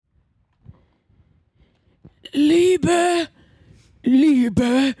Liebe,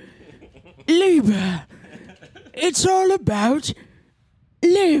 Liebe, Liebe. It's all about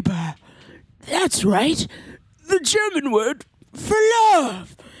Liebe. That's right. The German word for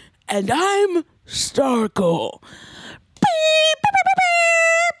love. And I'm Starkle.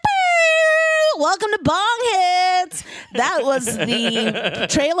 Welcome to Bong Hits. That was the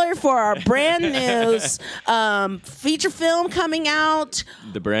trailer for our brand new feature film coming out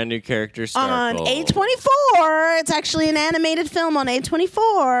The brand new character on Starkle. A24. It's actually an animated film on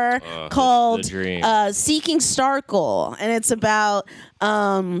A24 called the dream. Seeking Starkle. And it's about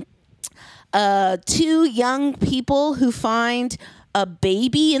two young people who find a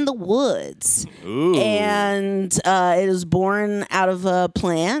baby in the woods. Ooh. And it is born out of a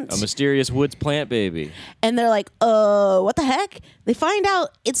plant. A mysterious woods plant baby. And they're like, what the heck? They find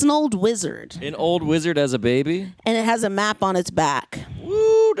out it's an old wizard. An old wizard as a baby? And it has a map on its back.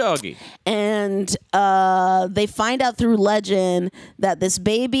 Woo, doggy. And they find out through legend that this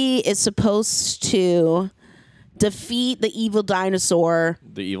baby is supposed to defeat the evil dinosaur,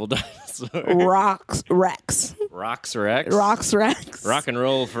 The evil dinosaur. Rex. Rocks Rex. Rox Rex. Rock and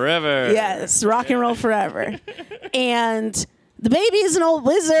roll forever. Yes, rock and roll forever. And the baby is an old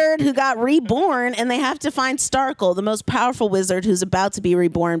wizard who got reborn, and they have to find Starkle, the most powerful wizard who's about to be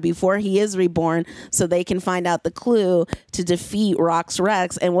reborn before he is reborn, so they can find out the clue to defeat Rox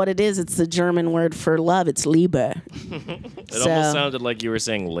Rex. And what it is, it's the German word for love. It's Liebe. It almost sounded like you were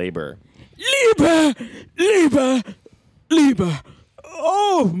saying labor. Liebe, Liebe, Liebe.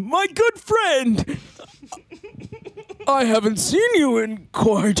 Oh, my good friend. I haven't seen you in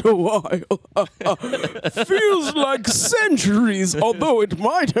quite a while. Feels like centuries, although it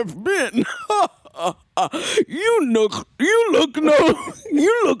might have been. You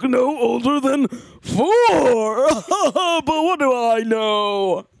look no older than 4. But what do I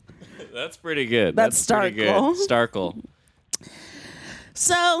know? That's pretty good. That's pretty good. Starkle. Starkle.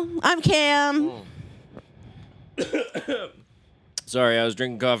 So, I'm Cam. Sorry, I was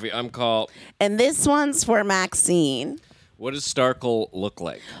drinking coffee. I'm Call. And this one's for Maxine. What does Starkle look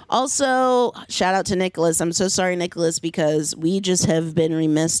like? Also, shout out to Nicholas. I'm so sorry, Nicholas, because we just have been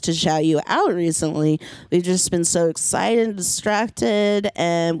remiss to shout you out recently. We've just been so excited and distracted,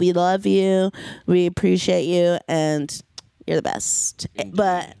 and we love you. We appreciate you, and you're the best.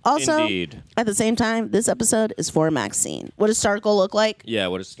 But also, Indeed. at the same time, this episode is for Maxine. What does Starkle look like? Yeah,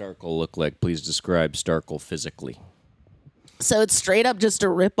 what does Starkle look like? Please describe Starkle physically. So it's straight up just a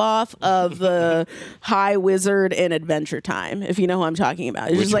ripoff of the High Wizard in Adventure Time, if you know who I'm talking about.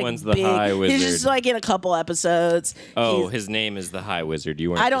 He's Which just like one's the big. High Wizard? He's just like in a couple episodes. Oh, He's- his name is the High Wizard.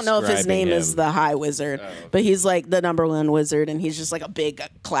 You weren't I don't know if his describing name is him. the High Wizard, but he's like the number one wizard, and he's just like a big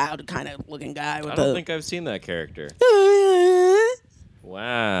cloud kind of looking guy with I don't think I've seen that character.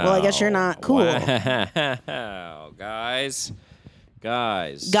 Wow. Well, I guess you're not cool. Wow. Guys.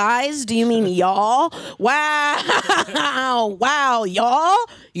 Guys, do you mean y'all? Wow. Wow,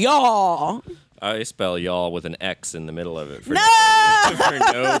 y'all. I spell y'all with an X in the middle of it for No! for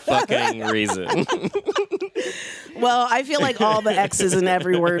no fucking reason. Well, I feel like all the X's in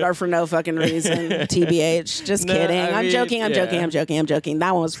every word are for no fucking reason. TBH. Just No, kidding. I I'm mean, joking. yeah.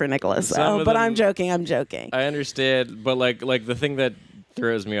 That one was for Nicholas, Some though. of But them- I'm joking. I understand, but like the thing that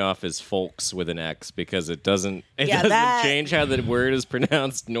throws me off is folks with an X because it doesn't change how the word is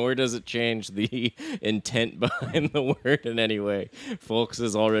pronounced, nor does it change the intent behind the word in any way. Folks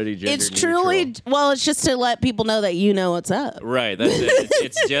is already gender It's neutral. truly, well, it's just to let people know that you know what's up. Right, that's it.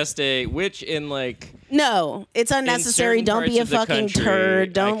 It's just which in like No, it's unnecessary. certain Don't be a parts of the fucking country, turd.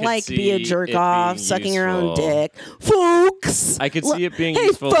 I Don't could like be a see jerk it off, being sucking your own useful. dick. Folks. I could see it being Hey,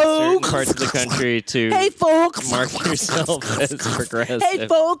 useful in certain folks. parts of the country to Hey, folks. mark yourself as progressive. Hey,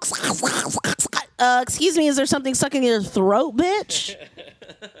 folks. Excuse me, is there something stuck in your throat, bitch?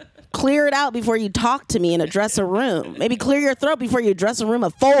 Clear it out before you talk to me and address a room. Maybe clear your throat before you address a room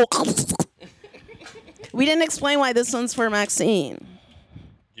of folks. We didn't explain why this one's for Maxine.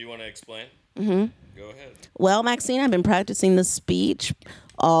 Do you want to explain? Mm-hmm. Go ahead. Well, Maxine, I've been practicing this speech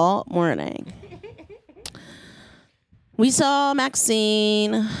all morning. We saw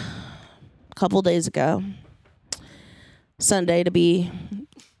Maxine a couple days ago. Sunday to be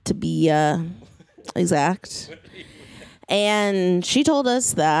exact. And she told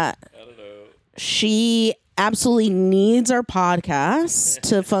us that she absolutely needs our podcast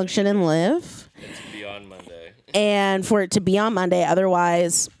to function and live. It's beyond Monday. And for it to be on Monday,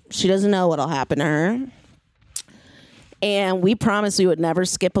 otherwise she doesn't know what'll happen to her. And we promised we would never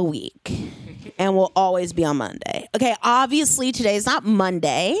skip a week. And we'll always be on Monday. Okay, obviously today is not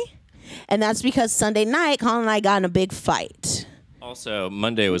Monday. And that's because Sunday night, Colin and I got in a big fight. Also,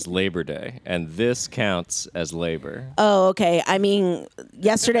 Monday was Labor Day, and this counts as labor. Oh, okay. I mean,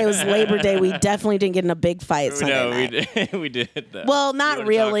 yesterday was Labor Day. We definitely didn't get in a big fight Sunday night. we did. Though. Well, not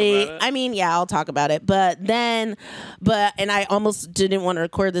really. I mean, yeah, I'll talk about it. And I almost didn't want to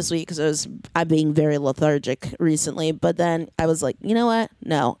record this week because I'm being very lethargic recently. But then I was like, you know what?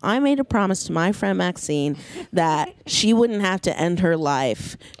 No, I made a promise to my friend Maxine that she wouldn't have to end her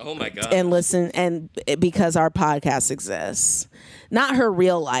life. Oh my God. And listen, and because our podcast exists. Not her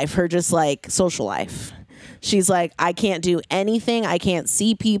real life, her just like social life. She's like, I can't do anything. I can't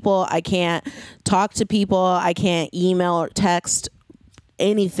see people. I can't talk to people. I can't email or text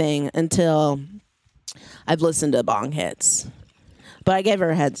anything until I've listened to Bong Hits. But I gave her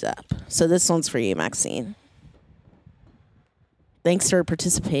a heads up. So this one's for you, Maxine. Thanks for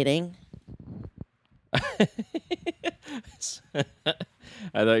participating. I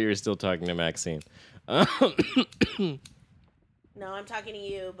thought you were still talking to Maxine. No, I'm talking to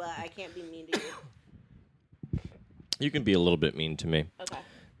you, but I can't be mean to you. You can be a little bit mean to me. Okay.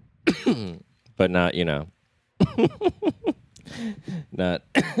 But not,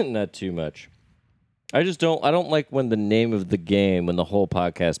 not too much. I don't like when the name of the game, when the whole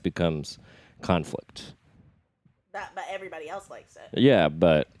podcast becomes conflict. But everybody else likes it. Yeah,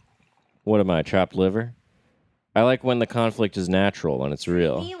 but what am I, chopped liver? I like when the conflict is natural and it's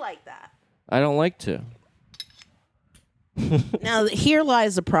real. You like that. I don't like to. Now, here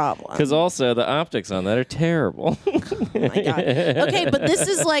lies the problem. Because also, the optics on that are terrible. Oh my God. Okay, but this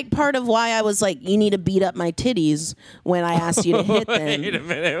is like part of why I was like, you need to beat up my titties when I asked you to hit them.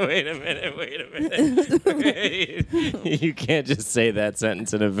 Wait a minute. You can't just say that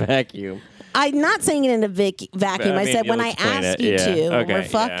sentence in a vacuum. I'm not saying it in a vacuum. I said when I ask you to, when we're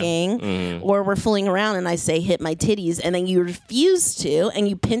fucking or we're fooling around and I say hit my titties and then you refuse to and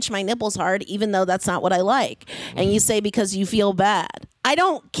you pinch my nipples hard even though that's not what I like. And you say because you feel bad. I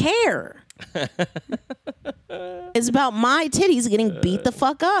don't care. It's about my titties getting beat the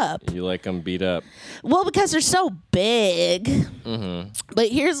fuck up. You like them beat up? Well, because they're so big. Mm-hmm. But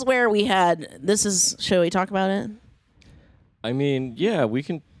here's where shall we talk about it? I mean, yeah, we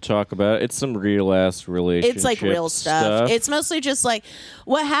can talk about it. It's some real ass relationship. It's like real stuff. It's mostly just like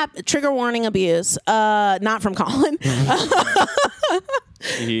what happened. Trigger warning: abuse. Not from Colin.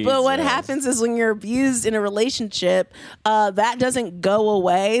 But what happens is when you're abused in a relationship, that doesn't go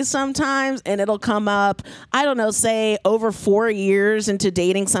away sometimes, and it'll come up. I don't know, say over 4 years into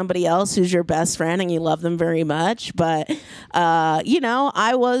dating somebody else who's your best friend and you love them very much, but I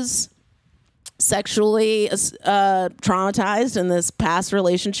was sexually traumatized in this past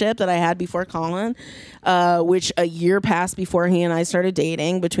relationship that I had before Colin, which a year passed before he and I started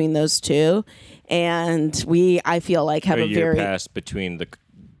dating between those two. And I feel like have a year passed between the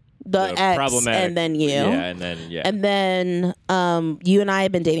ex problematic and then you. And then you and I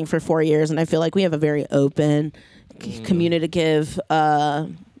have been dating for 4 years and I feel like we have a very open, communicative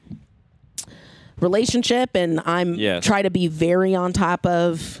relationship, and try to be very on top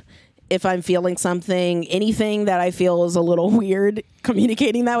of if I'm feeling something, anything that I feel is a little weird,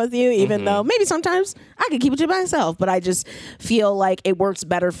 communicating that with you, even though maybe sometimes I could keep it to myself, but I just feel like it works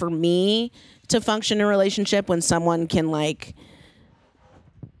better for me to function in a relationship when someone can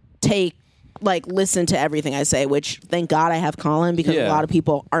listen to everything I say, which thank God I have Colin, because a lot of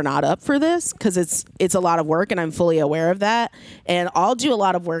people are not up for this because it's a lot of work and I'm fully aware of that. And I'll do a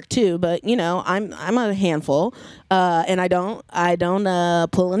lot of work too, but I'm a handful. And I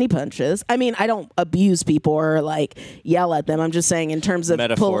don't pull any punches. I mean, I don't abuse people or yell at them. I'm just saying in terms of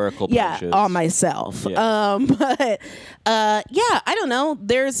metaphorical punches. on myself. Yeah. I don't know.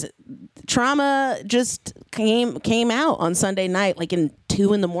 There's trauma just came out on Sunday night, in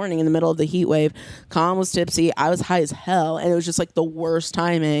 2 a.m. in the middle of the heat wave. Colin was tipsy. I was high as hell, and it was just the worst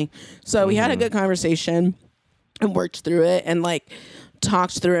timing. So we had a good conversation and worked through it and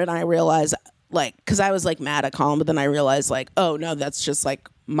talked through it. And I realized because I was mad at Colin, but then I realized oh no, that's just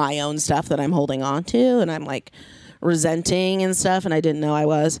my own stuff that I'm holding on to, and I'm resenting and stuff, and I didn't know I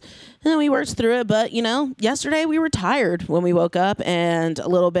was. And then we worked through it, but yesterday we were tired when we woke up and a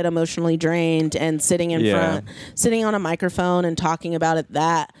little bit emotionally drained, and sitting in front, sitting on a microphone and talking about it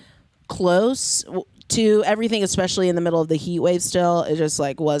that close to everything, especially in the middle of the heat wave still, it just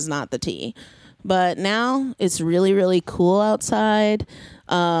was not the tea. But now it's really, really cool outside.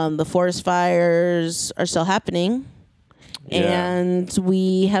 The forest fires are still happening. Yeah. And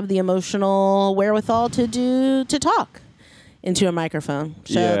we have the emotional wherewithal to talk into a microphone.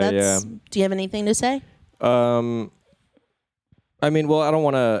 So do you have anything to say? I mean, well, I don't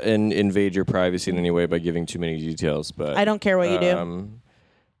want to invade your privacy in any way by giving too many details, but I don't care what you do.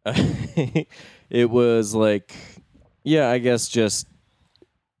 It was Yeah, I guess just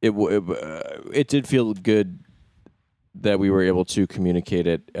it did feel good that we were able to communicate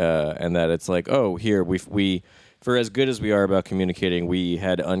it, and that it's like, oh, here we for as good as we are about communicating, we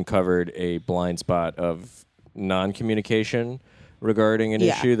had uncovered a blind spot of non-communication regarding an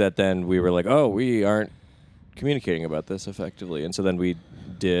issue that then we were like, oh, we aren't communicating about this effectively, and so then we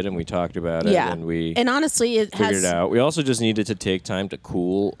did, and we talked about it, and honestly, it figured it out. We also just needed to take time to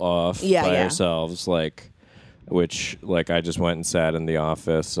cool off by ourselves, which I just went and sat in the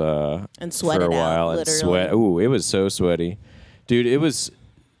office and sweated for a while out, and sweat. Ooh, it was so sweaty, dude.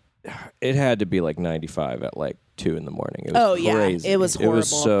 It had to be like 95 at like 2 a.m. It was crazy. It was horrible. It was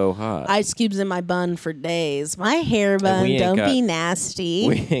so hot. Ice cubes in my bun for days. My hair bun, be nasty.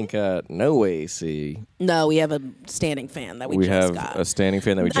 We ain't got no AC. No, we have a standing fan that we just got. We have a standing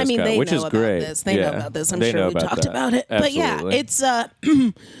fan that we just got, which is great. They know about this. I'm sure we talked about it. Absolutely. But yeah, it's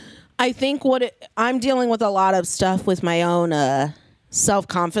I think I'm dealing with a lot of stuff with my own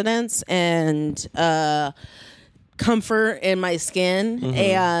self-confidence and comfort in my skin,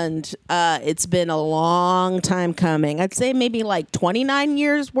 and it's been a long time coming. I'd say maybe like 29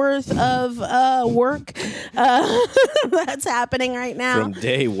 years worth of work that's happening right now from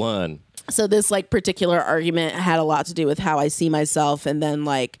day one. So this particular argument had a lot to do with how I see myself, and then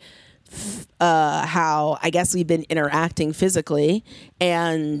how I guess we've been interacting physically,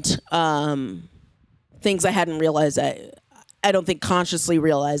 and things I hadn't realized. I don't think consciously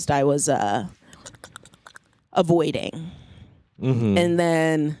realized I was avoiding. And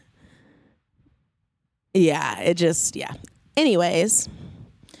then anyways,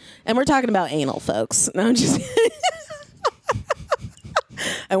 and we're talking about anal, folks. No, I'm just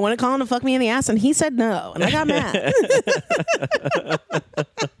I want to call him to fuck me in the ass, and he said no, and I got mad.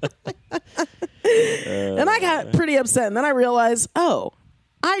 And I got pretty upset, and then I realized, oh,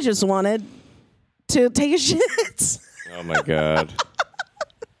 I just wanted to take a shit. Oh my God.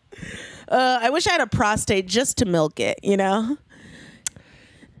 I wish I had a prostate just to milk it, you know?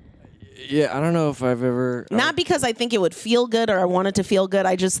 Yeah, I don't know if I've ever... Not because I think it would feel good or I want it to feel good.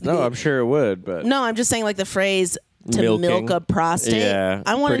 No, I'm sure it would, but... No, I'm just saying the phrase... To milk a prostate. Yeah,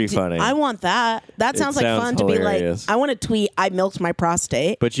 pretty funny. I want that. That sounds like fun hilarious. To be I want to tweet, I milked my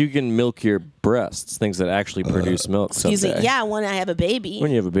prostate. But you can milk your breasts, things that actually produce milk someday. Excuse me. Yeah, when I have a baby.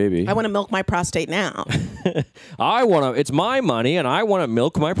 When you have a baby. I want to milk my prostate now. It's my money, and I want to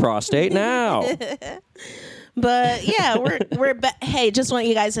milk my prostate now. But yeah, hey, just want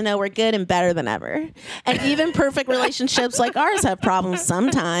you guys to know we're good and better than ever. And even perfect relationships like ours have problems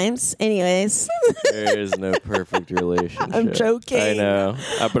sometimes. Anyways. There is no perfect relationship. I'm joking. I know.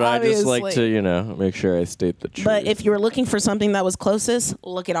 But I just like to, make sure I state the truth. But if you were looking for something that was closest,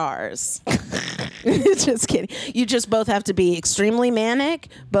 look at ours. Just kidding. You just both have to be extremely manic,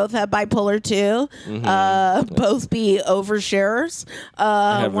 both have bipolar 2, both be oversharers.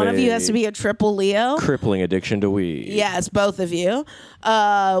 One of you has to be a triple Leo. Crippling addiction to weed. Yes, both of you.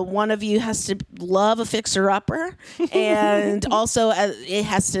 One of you has to love a fixer-upper, and also it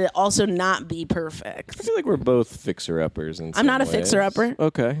has to also not be perfect. I feel like we're both fixer-uppers. I'm not a fixer-upper.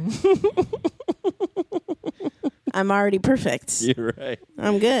 Okay. I'm already perfect. You're right.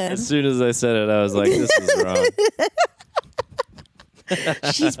 I'm good. As soon as I said it, I was like, this is wrong.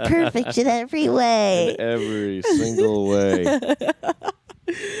 She's perfect in every way. In every single way.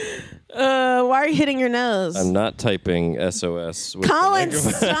 Why are you hitting your nose? I'm not typing SOS. With Colin,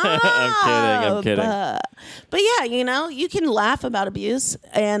 stop! I'm kidding. But yeah, you can laugh about abuse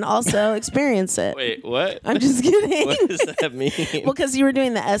and also experience it. Wait, what? I'm just kidding. What does that mean? Well, because you were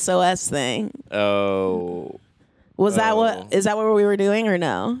doing the SOS thing. Oh. Is that what we were doing or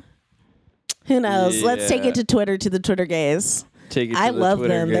no? Who knows? Yeah. Let's take it to Twitter, to the Twitter gays. I love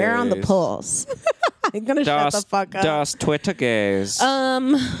Twitter them. gays. They're on the pulse. I'm gonna shut the fuck up. Das Twitter gays.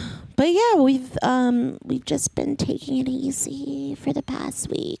 But yeah, we've just been taking it easy for the past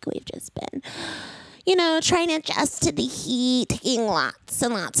week. We've just been, trying to adjust to the heat, taking lots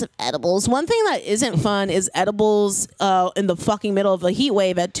and lots of edibles. One thing that isn't fun is edibles in the fucking middle of a heat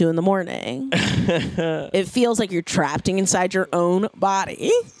wave at 2 a.m. It feels like you're trapped inside your own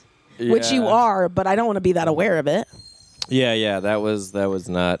body, which you are, but I don't want to be that aware of it. Yeah, that was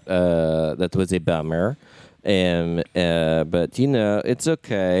not that was a bummer. But it's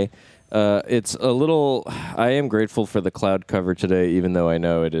okay. It's a little. I am grateful for the cloud cover today, even though I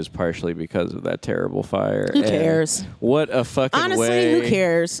know it is partially because of that terrible fire. Who cares? What a fucking Honestly, way. who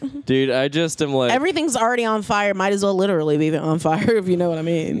cares? Dude, I just am like... Everything's already on fire. Might as well literally be on fire, if you know what I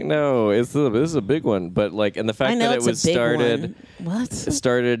mean. No, this is a big one. But, like, and the fact that it was started... What? It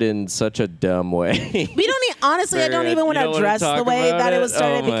started in such a dumb way. We don't honestly, I don't even want to address the way that it was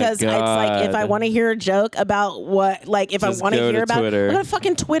started because it's like if I want to hear a joke about what, like if just I want to hear about Twitter. it, go to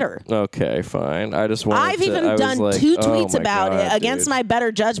fucking Twitter. Okay, fine. I just want. I've even done 2 tweets about it against my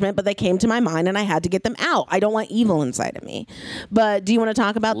better judgment, but they came to my mind and I had to get them out. I don't want evil inside of me. But do you want to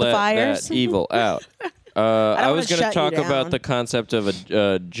talk about the fires? That evil out. I was going to talk down. about the concept of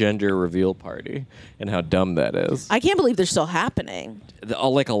a gender reveal party and how dumb that is. I can't believe they're still happening.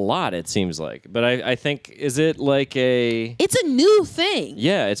 Like a lot, it seems like. But I think, is it like a... It's a new thing.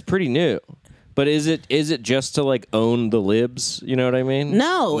 Yeah, it's pretty new. But is it just to like own the libs? You know what I mean?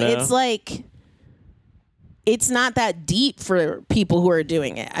 No, it's like... It's not that deep for people who are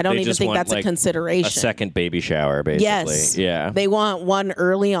doing it. I don't even think that's a consideration. A second baby shower, basically. Yes. Yeah. They want one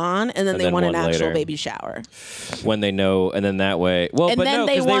early on, and then they want an actual later. baby shower. When they know, and then that way... Well, and but then no,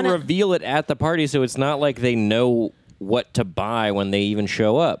 because they wanna... reveal it at the party, so it's not like they know what to buy when they even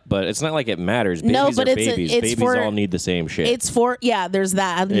show up. But it's not like it matters. Babies no, but are it's babies. It's babies for, all need the same shit. It's for, there's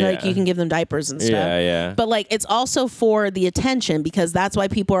that. Yeah. Like, you can give them diapers and stuff. Yeah. But, like, it's also for the attention because that's why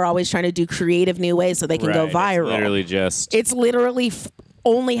people are always trying to do creative new ways so they can go viral. It's literally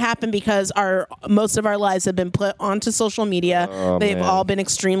only happened because most of our lives have been put onto social media. They've all been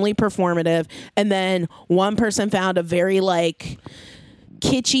extremely performative. And then one person found a very, like...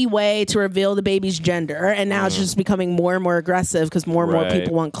 kitschy way to reveal the baby's gender, and now it's just becoming more and more aggressive because more and more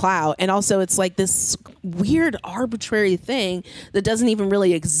people want clout. And also it's like this weird arbitrary thing that doesn't even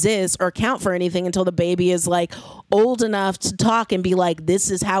really exist or count for anything until the baby is like old enough to talk and be like,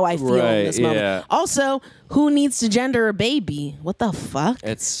 this is how I feel in this moment. Also, who needs to gender a baby? What the fuck?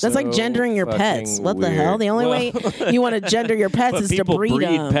 That's like gendering your pets. What the hell? The only way you want to gender your pets is to breed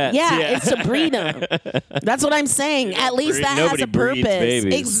them. Pets. Yeah, it's to breed them. That's what I'm saying. At least that has a purpose.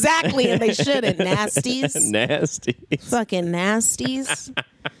 Babies. Exactly, and they shouldn't. Nasties. Nasties. Fucking nasties.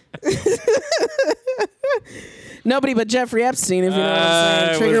 Nobody but Jeffrey Epstein, if you know what I'm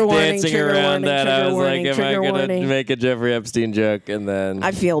saying. Trigger warning, trigger warning, trigger warning, am I going to make a Jeffrey Epstein joke? And then...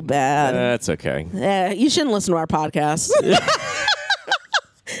 I feel bad. That's okay. You shouldn't listen to our podcast.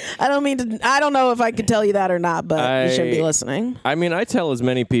 I don't know if I could tell you that or not, but you shouldn't be listening. I mean, I tell as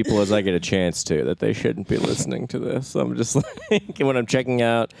many people as I get a chance to that they shouldn't be listening to this. I'm just like, when I'm checking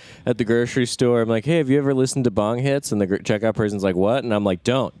out at the grocery store, I'm like, hey, have you ever listened to Bong Hits? And the checkout person's like, what? And I'm like,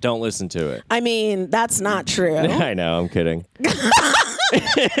 don't listen to it. I mean, that's not true. I know, I'm kidding.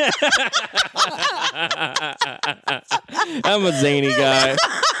 I'm a zany guy.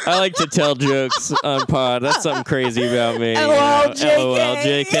 I like to tell jokes on pod. That's something crazy about me. LOL,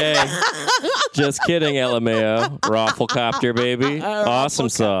 JK. Just kidding, LMAO. Rafflecopter, baby. Awesome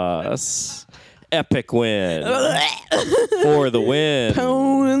sauce. Epic win. For the win.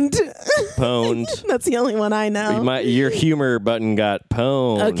 Pwned. That's the only one I know. Your humor button got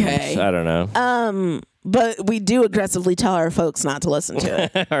pwned. Okay. I don't know. But we do aggressively tell our folks not to listen to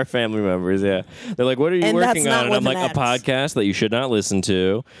it. Our family members, yeah. They're like, what are you working on? And I'm like, a podcast that you should not listen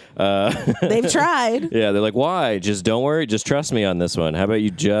to. They've tried. Yeah, they're like, why? Just don't worry. Just trust me on this one. How about you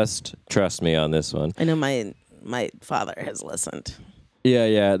just trust me on this one? I know my father has listened.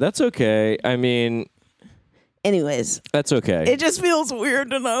 Yeah. That's okay. I mean... Anyways. That's okay. It just feels weird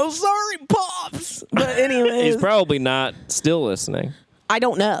to know. Sorry, Pops. But anyways. He's probably not still listening. I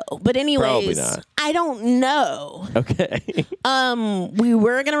don't know. But anyways, probably not. I don't know. Okay. We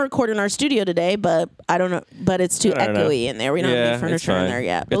were gonna record in our studio today, but I don't know. But it's too echoey in there. We don't have any furniture in there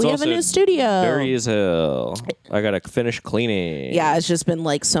yet. But we have a new studio. Dirty as hell. I gotta finish cleaning. Yeah, it's just been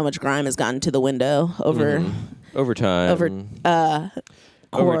like so much grime has gotten to the window over time.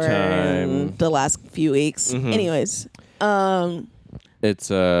 The last few weeks. Anyways. It's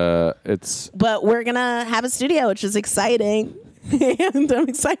But we're gonna have a studio, which is exciting. And I'm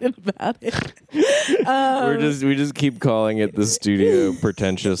excited about it. We just keep calling it the studio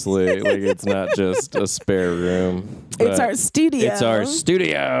pretentiously, like it's not just a spare room. It's our studio. It's our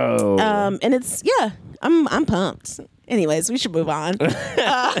studio. And it's I'm pumped. Anyways, we should move on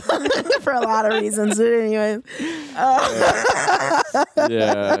for a lot of reasons. But anyways,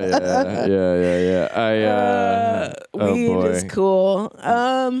 yeah. weed is cool.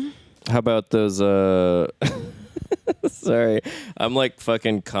 How about those? Sorry, I'm like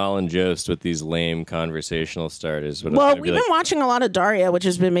fucking Colin Jost with these lame conversational starters. But well, we've been watching a lot of Daria, which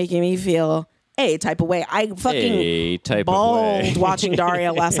has been making me feel a type of way. I fucking A type bawled of way. watching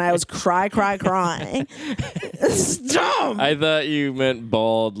Daria last night. I was crying. It's dumb. I thought you meant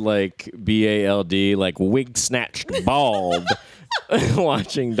bald, like BALD, like wig snatched bald.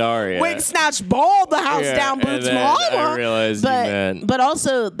 Watching Daria. Wig snatched, bald the house down, boots mama. I realized you meant but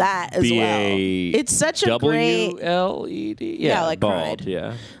also that as well. It's such a great WLED. Yeah, like bald. cried.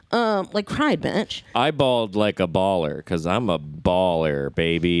 Yeah. Like cried, bitch. I balled like a baller because I'm a baller,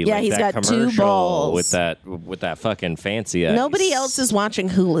 baby. Yeah, like he's that got 2 commercial balls with that fucking fancy ass. Nobody else is watching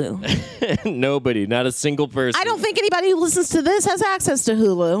Hulu. Nobody, not a single person. I don't think anybody who listens to this has access to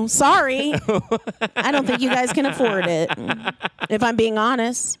Hulu. Sorry. I don't think you guys can afford it. If I'm being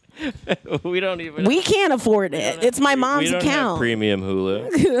honest. We don't even. We can't afford it. It's my mom's we don't account. Have premium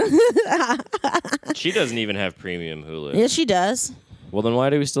Hulu. She doesn't even have premium Hulu. Yes, she does. Well, then why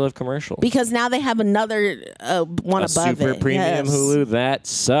do we still have commercials? Because now they have another one above super it. premium Yes. Hulu? That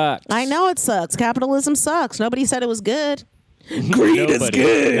sucks. I know it sucks. Capitalism sucks. Nobody said it was good. Greed is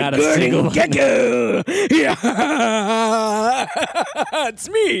good. Not a Gordon single one. Gekko. Yeah. It's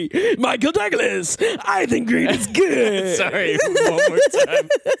me, Michael Douglas. I think greed is good. Sorry, one more time.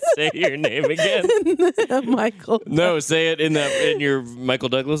 Say your name again. Michael. No, say it in your Michael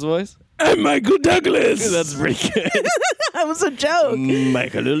Douglas voice. I'm Michael Douglas. That's pretty good. That was a joke.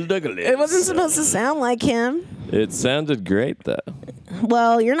 Michael Douglas. It wasn't supposed to sound like him. It sounded great though.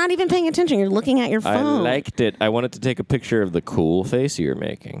 Well, you're not even paying attention. You're looking at your I phone. liked it. I wanted to take a picture of the cool face you were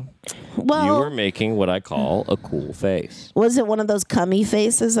making. Well, You were making what I call a cool face. was it one of those cummy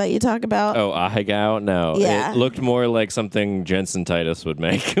faces that you talk about? Oh, ahegao? No. Yeah. It looked more like something Jensen Titus would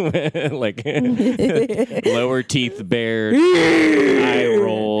make. Like lower teeth bared, eye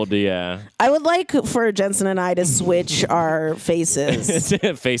rolled, yeah. I would like for Jensen and I to switch our faces.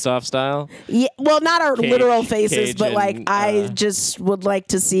 Face off style? Yeah, well, not our Cage- literal faces, Cage but like and, I just would like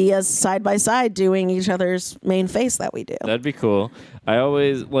to see us side by side doing each other's main face that we do. That'd be cool. I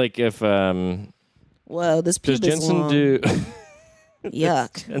always like if Whoa, this does pube is Jensen long. do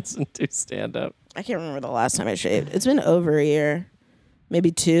Yuck. Jensen do stand up? I can't remember the last time I shaved. It's been over a year.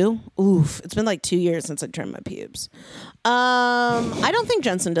 Maybe 2. Oof. It's been like 2 years since I trimmed my pubes. I don't think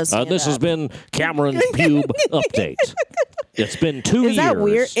Jensen does stand This up. has been Cameron's Pube Update. It's been 2 years. Is that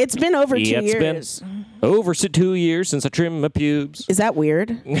weird? It's been over 2 It's years. been over 2 years since I trimmed my pubes. Is that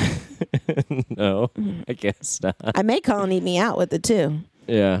weird? No, I guess not. I may call and eat me out with it too.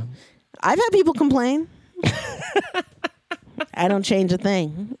 Yeah. I've had people complain. I don't change a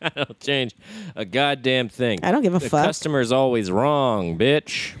thing. I don't change a goddamn thing. I don't give a the fuck. Customer's always wrong,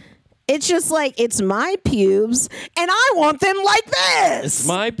 bitch. It's just like, it's my pubes and I want them like this. It's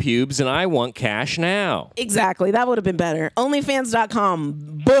my pubes and I want cash now. Exactly. That would have been better.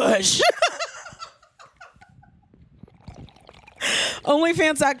 Onlyfans.com. Bush.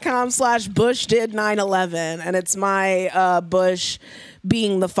 Onlyfans.com/Bush did 9/11. And it's my Bush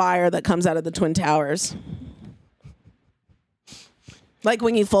being the fire that comes out of the Twin Towers. Like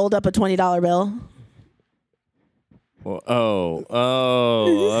when you fold up a $20 bill.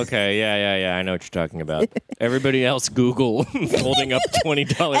 Okay. Yeah. I know what you're talking about. Everybody else Google holding up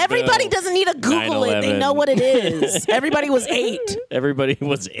 $20 Everybody bill. doesn't need to Google it. They 9/11. know what it is. Everybody was 8. Everybody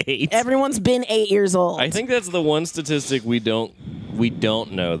was 8. Everyone's been 8 years old. I think that's the one statistic we don't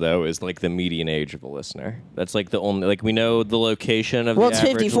know though is like the median age of a listener. That's like the only we know the location of Well, the it's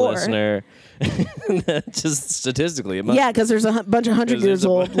average 54. listener. Just statistically, it must Yeah, because there's a bunch of 100 There's years a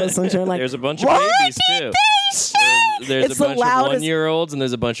bu- old listeners who are like, there's a bunch of "What babies did too. they say?" There's It's a the bunch of loudest- 1-year-olds and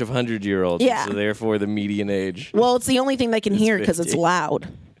there's a bunch of 100-year-olds. Yeah. So therefore, the median age. Well, it's the only thing they can hear because it's 50. loud.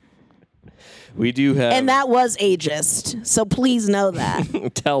 We do have. And that was ageist. So please know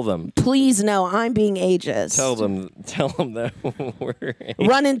that. Tell them. Please know I'm being ageist. Tell them that we're.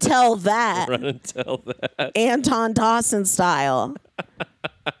 Run and tell that. Run and tell that. Anton Dawson style.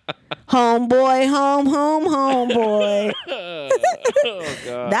 Homeboy, homeboy. Oh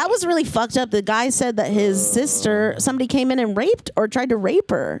God. That was really fucked up. The guy said that his sister, somebody came in and raped or tried to rape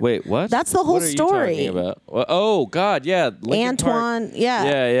her. Wait, what? That's the whole What are you story. talking about? Well, oh God, yeah. Linkin Park. Antoine, yeah.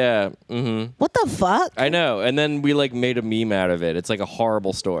 Yeah. Mm-hmm. What the fuck? I know. And then we made a meme out of it. It's like a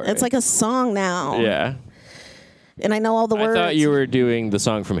horrible story. It's like a song now. Yeah. And I know all the words. I thought you were doing the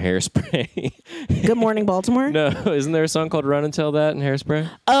song from Hairspray. Good Morning, Baltimore? No, isn't there a song called Run and Tell That in Hairspray?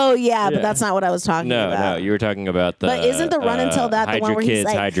 Oh, yeah, Yeah. but that's not what I was talking about. No, you were talking about the. But isn't the Run and Tell That the hide one your where kids, he's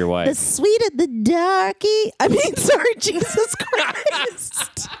like, hide your wife? the sweet of the darky? I mean, sorry, Jesus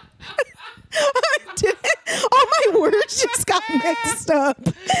Christ. I did it. All my words just got mixed up.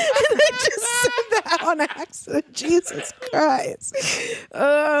 And I just said that on accident. Jesus Christ.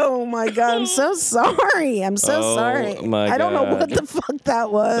 Oh my God. I'm so sorry. I'm so sorry. I don't know what the fuck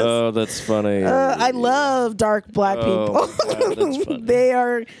that was. Oh, that's funny. I love dark black people. God, that's funny. They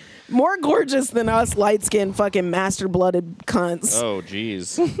are more gorgeous than us light-skinned fucking master-blooded cunts. Oh,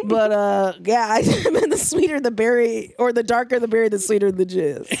 jeez. But yeah, the sweeter the berry, or the darker the berry, the sweeter the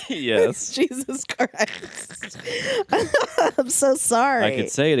jizz. Yes. Jesus Christ. I'm so sorry. I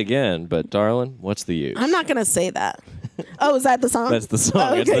could say it again, but darling, what's the use? I'm not gonna say that. Oh, is that the song? That's the song.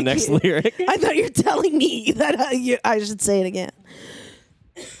 Oh, It's the next lyric. I thought you were telling me that I should say it again.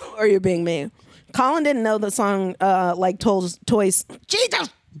 Or you're being mean. Colin didn't know the song like Toys. Jesus!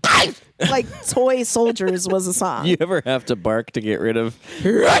 Like Toy Soldiers was a song. You ever have to bark to get rid of?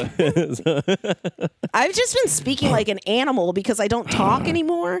 I've just been speaking like an animal because I don't talk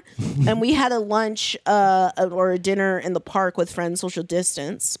anymore. And we had a lunch or a dinner in the park with friends, social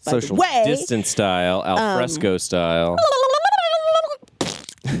distance. By Social the way, distance style, al fresco style.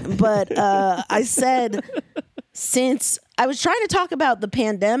 But I said, since I was trying to talk about the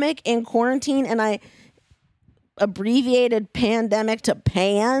pandemic and quarantine, and I abbreviated pandemic to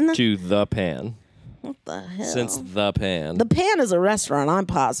pan. To the pan. What the hell? Since the pan. The Pan is a restaurant, I'm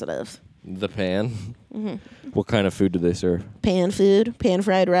positive. The pan? Mm-hmm. What kind of food do they serve? Pan food, pan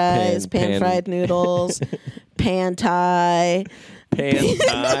fried rice, pan fried noodles, pan Thai. Pan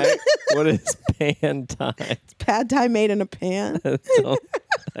Thai? What is pan Thai? Pad Thai made in a pan.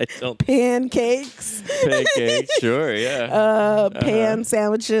 I don't. Pancakes. Pancakes, sure, yeah. Pan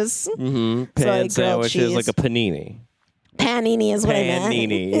sandwiches. Mm-hmm. So Pan like grilled sandwiches, cheese. like a panini. Panini is what I meant.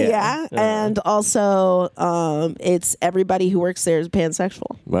 Panini, yeah. And also, it's everybody who works there is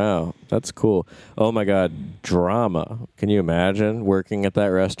pansexual. Wow, that's cool. Oh my God, drama. Can you imagine working at that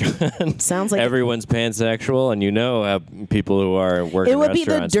restaurant? Sounds like everyone's pansexual, and you know how people who are working it would be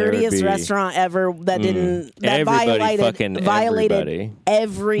the restaurants, there would dirtiest be- restaurant ever that didn't that Everybody fucking violated everybody.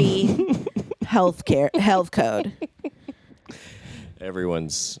 every health code.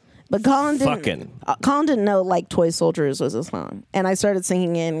 Everyone's But Colin fucking. didn't know like Toy Soldiers was a song, and I started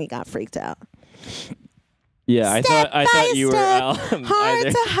singing it, and he got freaked out. Yeah, I thought you were Al. Heart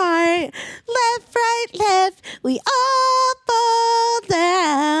to heart, left, right, left. We all fall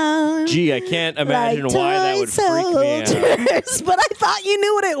down. Gee, I can't imagine like why that toy would freak me out. soldiers. But I thought you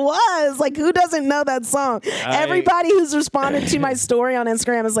knew what it was. Like, who doesn't know that song? Everybody who's responded to my story on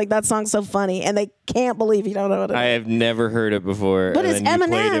Instagram is like, that song's so funny, and they can't believe you don't know what it is. I have never heard it before. But and it's then you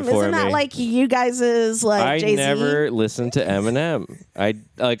played it Eminem. for Isn't that me. like you guys' like I Jay-Z? never listened to Eminem. I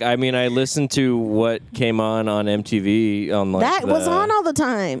listened to what came on MTV on like That was on all the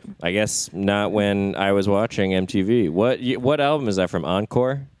time. I guess not when I was watching MTV. What album is that from?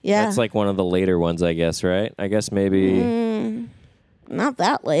 Encore? Yeah. That's like one of the later ones, I guess, right? I guess maybe Not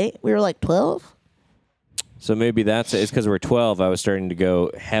that late. We were like 12. so maybe it's because we're 12. I was starting to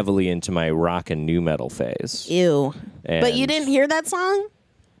go heavily into my rock and new metal phase. Ew. But you And didn't hear that song?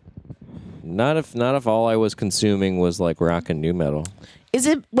 Not if all I was consuming was like rock and new metal.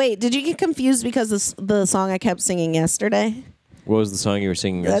 Wait, did you get confused because the song I kept singing yesterday? What was the song you were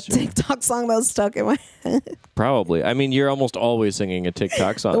singing That yesterday? TikTok song that was stuck in my head. Probably. I mean, you're almost always singing a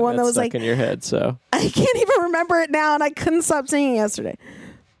TikTok song The one that's that was stuck like- in your head. So I can't even remember it now, and I couldn't stop singing yesterday.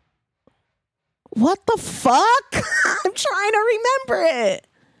 What the fuck? I'm trying to remember it.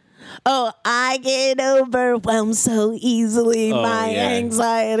 Oh, I get overwhelmed so easily. My yeah.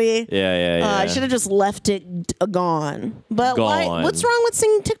 anxiety. yeah. I should have just left it gone. But why? Gone. What's wrong with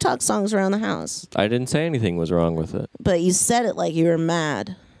singing TikTok songs around the house? I didn't say anything was wrong with it. But you said it like you were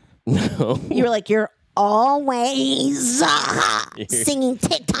mad. No. You were like, you're always singing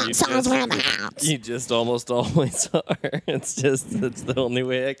TikTok You songs just- around the house. You just almost always are. That's the only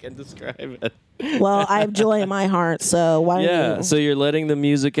way I can describe it. Well, I have joy in my heart, so why don't Yeah, you? so you're letting the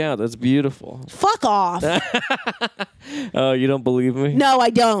music out. That's beautiful. Fuck off. Oh, you don't believe me? No, I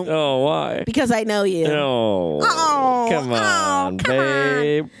don't. Oh, why? Because I know you. No. Oh, Come on, come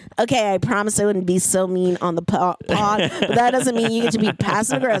babe. Okay, I promise I wouldn't be so mean on the pod, but that doesn't mean you get to be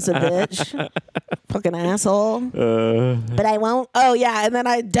passive aggressive, bitch. Fucking asshole. But I won't. Oh, yeah, and then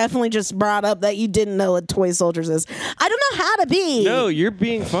I definitely just brought up that you didn't know what Toy Soldiers is. I don't know how to be. No, you're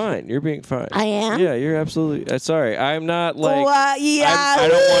being fine. You're being fine. I am? Yeah, you're absolutely. Sorry, I'm not like. Yeah. I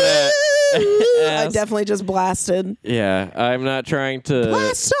don't want to. I definitely just blasted. Yeah, I'm not trying to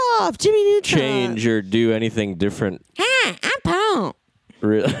Blast off, Jimmy Neutron. change or do anything different. Ah, I'm Paul.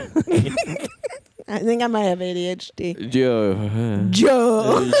 Really. I think I might have ADHD. Joe.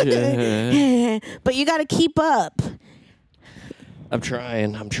 Joe. But you got to keep up. I'm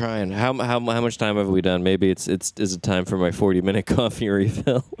trying. How much time have we done? Maybe is it time for my 40-minute coffee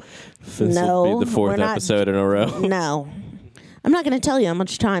refill? This will be the fourth episode in a row. No. I'm not going to tell you how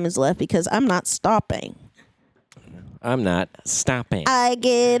much time is left because I'm not stopping. I'm not stopping. I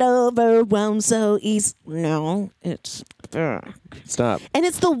get overwhelmed so easy. No, it's... Stop. And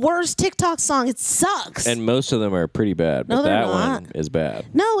it's the worst TikTok song. It sucks. And most of them are pretty bad, but that one is bad.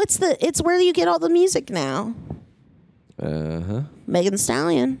 No, it's where you get all the music now. Uh-huh. Megan Thee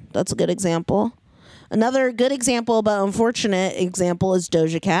Stallion. That's a good example. Another good example, but unfortunate example, is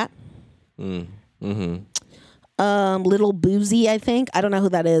Doja Cat. Mm-hmm. Little Boozy, I think. I don't know who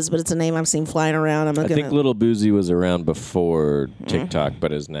that is, but it's a name I've seen flying around. I think Little Boozy was around before TikTok,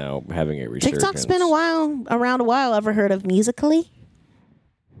 but is now having a resurgence. TikTok's been around a while. Ever heard of Musical.ly?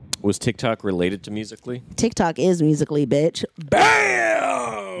 Was TikTok related to Musical.ly? TikTok is Musical.ly, bitch.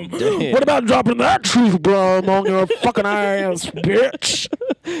 Bam! Damn. What about dropping that truth bomb on your fucking ass, bitch?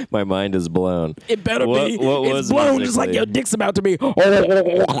 My mind is blown. It better be. What it's was blown Musical.ly? just like your dick's about to be.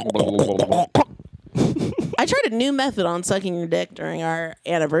 I tried a new method on sucking your dick during our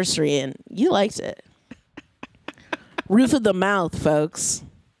anniversary, and you liked it. Roof of the mouth, folks.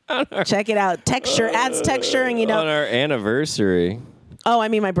 Check it out. Texture adds texture, and on our anniversary. Oh, I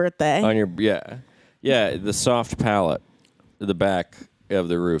mean my birthday. On your the soft palate, the back of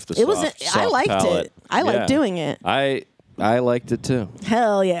the roof. I liked palate. it. I liked doing it. I liked it too.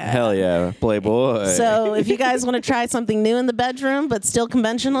 Hell yeah, Playboy. So if you guys want to try something new in the bedroom but still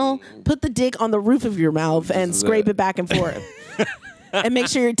conventional, put the dick on the roof of your mouth and scrape it back and forth. And make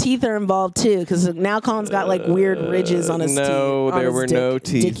sure your teeth are involved too, because now Colin's got like weird ridges on his teeth. No, there were no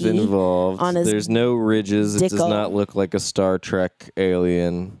teeth involved. There's no ridges. It does not look like a Star Trek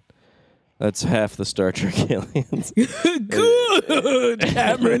alien. That's half the Star Trek aliens. Good,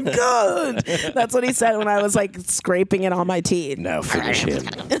 Cameron, good. That's what he said when I was like scraping it on my teeth. Now finish him.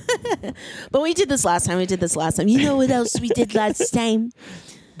 But we did this last time. You know what else we did last time?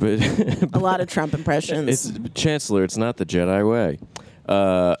 But a lot of Trump impressions. It's Chancellor. It's not the Jedi way.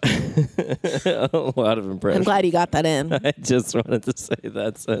 A lot of impressions. I'm glad you got that in. I just wanted to say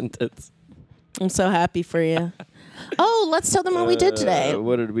that sentence. I'm so happy for you. Oh, let's tell them what we did today.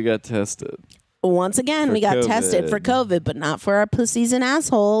 What did we got tested? Once again, we got tested for COVID, but not for our pussies and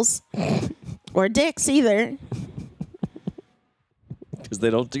assholes. Or dicks either. Because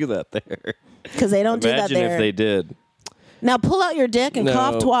they don't do that there. Because they don't do that there. Imagine if they did. Now pull out your dick and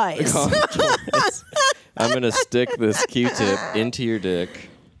cough twice. I'm going to stick this Q-tip into your dick.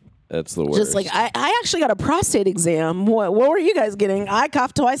 That's the worst. Just like, I actually got a prostate exam. What were you guys getting? I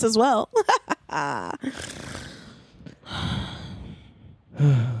coughed twice as well.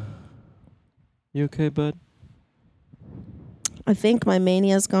 You okay, bud? I think my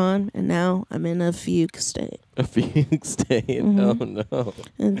mania's gone, and now I'm in a fugue state. A fugue state? Mm-hmm. Oh, no.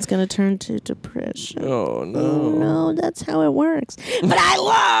 And it's going to turn to depression. Oh, no. Oh, no, that's how it works. But I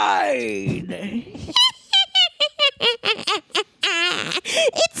lied!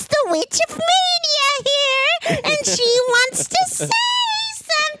 It's the Witch of Mania here, and she wants to say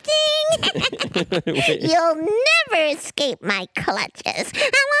something. You'll never escape my clutches.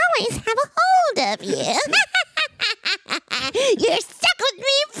 I'll always have a hold of you. You're stuck with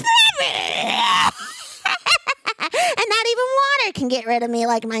me forever. And not even water can get rid of me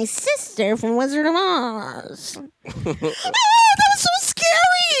like my sister from Wizard of Oz. Oh, that was so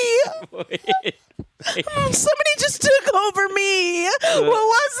scary. Wait. Somebody just took over me. What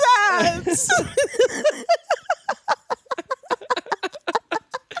was that?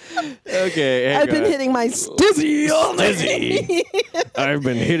 Okay, I've been hitting my stizzy all day. I've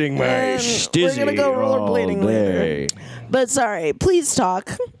been hitting my stizzy We're gonna go rollerblading later. But sorry, please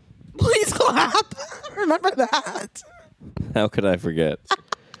talk. Please clap. Remember that. How could I forget?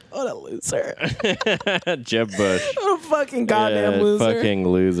 What a loser. Jeb Bush. What a fucking goddamn loser. Fucking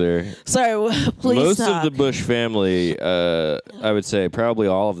loser. Sorry, please Most talk. of the Bush family, I would say probably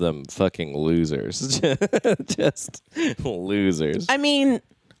all of them fucking losers. Just losers. I mean,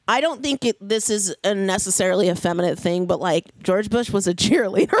 I don't think this is a necessarily a feminine thing, but like George Bush was a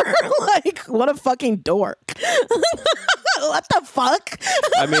cheerleader. Like, what a fucking dork. What the fuck?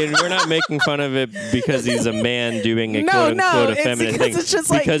 I mean, we're not making fun of it because he's a man doing a quote-unquote effeminate thing. It's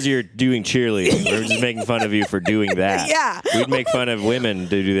just because you're doing cheerleading. We're just making fun of you for doing that. Yeah. We'd make fun of women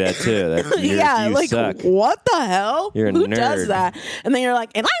to do that, too. You like, suck. What the hell? You're a Who nerd. does that? And then you're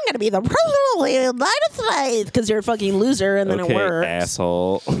like, and I'm going to be the president of the United States because you're a fucking loser, and then it works.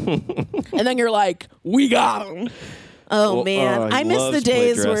 Asshole. And then you're like, we got him. Oh man, I miss the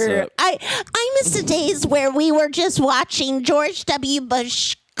days where we were just watching George W.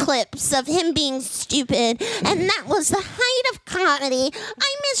 Bush clips of him being stupid, and that was the height of comedy.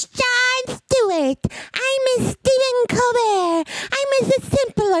 I miss Jon Stewart. I miss Stephen Colbert. I miss a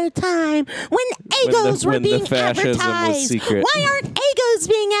simpler time when Eggos were being advertised. Secret. Why aren't Eggos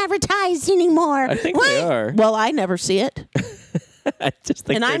being advertised anymore? I think they are. Well, I never see it. I just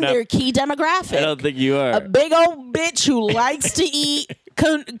think And they're I'm not, their key demographic. I don't think you are. A big old bitch who likes to eat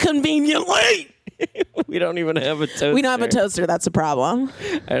conveniently. We don't even have a toaster. We don't have a toaster. That's a problem.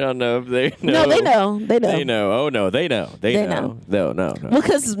 I don't know if they know. No, they know. They know. They know. Oh no, they know. They know. No.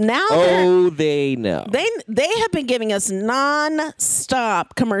 Because now They know. they have been giving us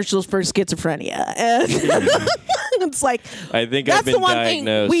non-stop commercials for schizophrenia. And it's like, I think that's I've been the one thing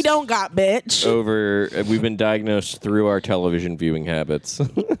diagnosed we don't got, bitch. We've been diagnosed through our television viewing habits.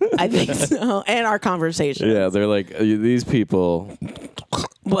 I think so. And our conversation. Yeah, they're like these people.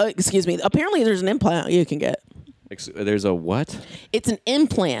 Well, excuse me. Apparently there's an implant you can get. There's a what? It's an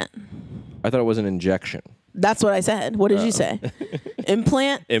implant. I thought it was an injection. That's what I said. What did you say?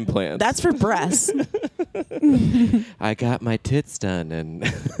 Implant? Implant. That's for breasts. I got my tits done, and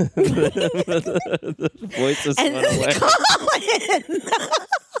the voices And went away. Colin!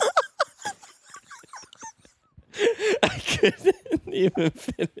 I couldn't even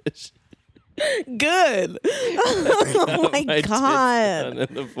finish. Good. Oh my My tits God. done,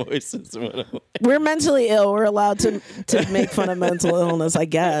 and the voices went away. We're mentally ill. We're allowed to make fun of mental illness, I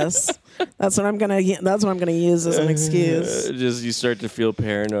guess. That's what I'm gonna use as an excuse. Just you start to feel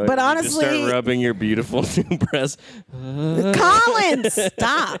paranoid. But You honestly- just start rubbing your beautiful new breasts. Colin,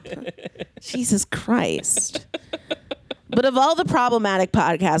 stop. Jesus Christ. But of all the problematic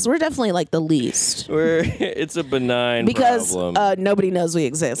podcasts, we're definitely like the least. It's a benign Because problem. nobody knows we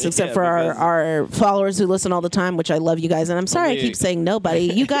exist except Yeah, for because- our followers who listen all the time, which I love you guys. And I'm sorry I keep saying nobody.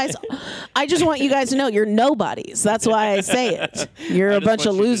 You guys, I just want you guys to know you're nobodies. That's why I say it. You're I a just bunch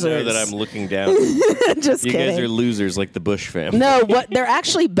want of you to know losers. that I'm looking down. Just You kidding. guys are losers like the Bush family. No, what they're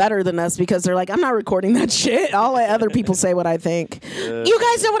actually better than us because they're like, I'm not recording that shit. I'll let other people say what I think. You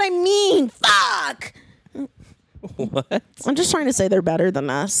guys know what I mean. Fuck. What? I'm just trying to say they're better than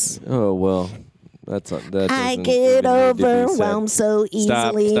us. Oh well, that. I doesn't get even need to be overwhelmed so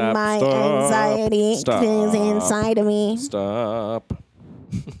Stop, easily. stop, My stop, anxiety stop. is inside of me. said. Stop.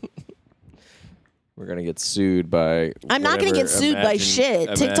 We're gonna get sued by. I'm not going to whatever get sued by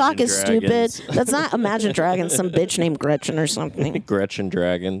shit. TikTok is Dragons. stupid. That's not Imagine Dragons, some bitch named Gretchen or something. Gretchen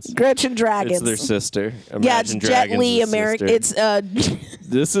Dragons. Gretchen Dragons. It's their sister. yeah, it's Imagine Jet Dragons' Li sister. American. It's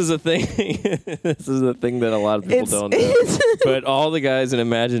This is a thing. This is a thing that a lot of people don't know. But all the guys in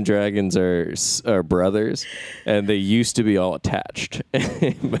Imagine Dragons are brothers, and they used to be all attached,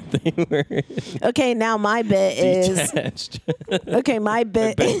 but they were okay. Now my bit is detached. okay. My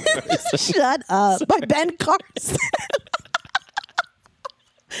bit. Shut up. By Ben Carson.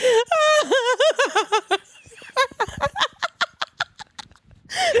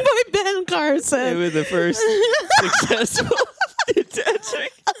 By Ben They Carson. were the first successful detaching.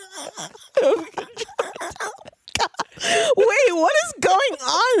 Wait, what is going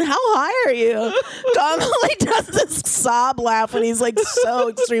on? How high are you? Donnelly does this sob laugh when he's like so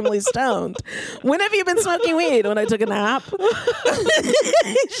extremely stoned. When have you been smoking weed? When I took a nap?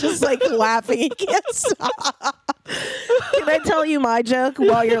 He's just like laughing. He can't stop. Can I tell you my joke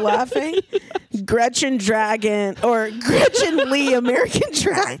while you're laughing? Gretchen Dragon or Gretchen Lee American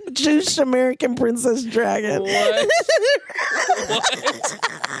Dragon, Jewish American Princess Dragon.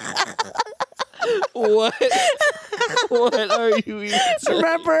 What? What are you even saying?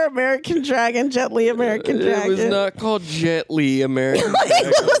 Remember American Dragon, Jet Li American Dragon? It was not called Jet Li American What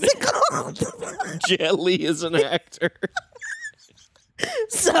Dragon. was it called? Jet Li is an actor.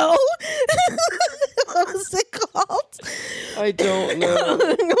 So, what was it called? I don't know.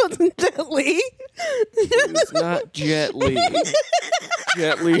 It wasn't Jet Li. It's not Jet Li.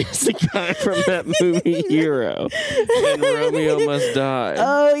 Jet Li is the guy from that movie Hero and Romeo Must Die.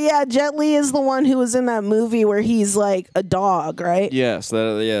 Oh yeah, Jet Li is the one who was in that movie where he's like a dog, right? Yes.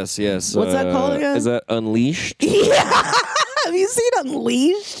 Yes. What's that called again? Is that Unleashed? Yeah. Have you seen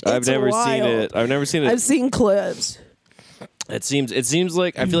Unleashed? I've It's never seen wild. it. I've never seen it. I've seen clips. It seems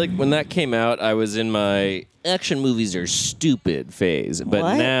like I feel like when that came out, I was in my action movies are stupid phase. But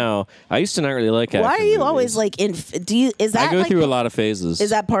What? now I used to not really like action Why are you movies. always like in? Do you? Is that I go like, through a lot of phases.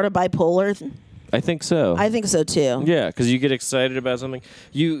 Is that part of bipolar? I think so. I think so too. Yeah, because you get excited about something,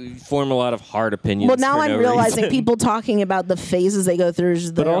 you form a lot of hard opinions. Well, now for I'm no realizing reason. people talking about the phases they go through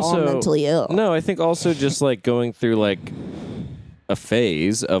is but they're also all mentally ill. No, I think also just like going through like a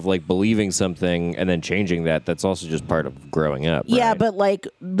phase of like believing something and then changing that. That's also just part of growing up. Yeah, right? but like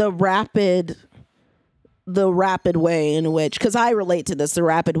the rapid the rapid way in which, because I relate to this, the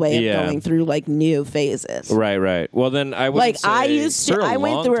rapid way of going through like new phases. Right. Well, then I would like say I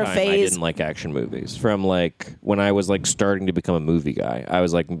went through a phase. I didn't like action movies from like when I was like starting to become a movie guy. I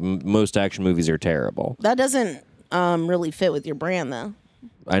was like, most action movies are terrible. That doesn't really fit with your brand, though.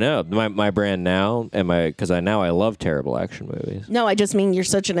 I know my brand now, because I love terrible action movies. No, I just mean you're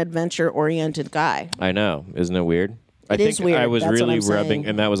such an adventure-oriented guy. I know, isn't it weird? I think is weird. I was That's really what I'm rubbing, saying.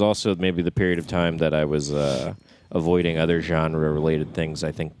 and that was also maybe the period of time that I was avoiding other genre-related things.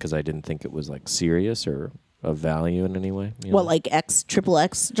 I think because I didn't think it was like serious or of value in any way. What, like triple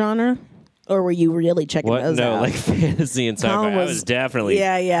X genre? Or were you really checking those out? No, like fantasy and sci-fi. I was definitely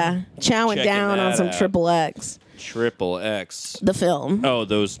chowing down on some triple X. Triple X. The film. Oh,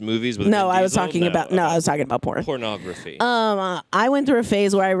 those movies with No, Vin I was Diesel? talking about I was talking about porn. Pornography. I went through a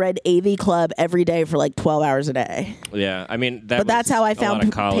phase where I read AV Club every day for like 12 hours a day. Yeah, I mean But that's how I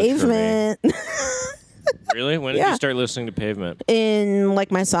found Pavement. Really? When did you start listening to Pavement? In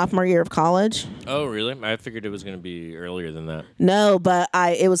like my sophomore year of college. Oh, really? I figured it was going to be earlier than that. No, but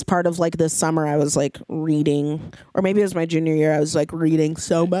it was part of like this summer I was like reading, or maybe it was my junior year. I was like reading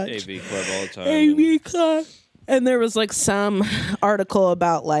so much. AV Club all the time. AV Club. And there was like some article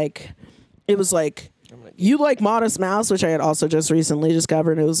about like, it was like, you like Modest Mouse, which I had also just recently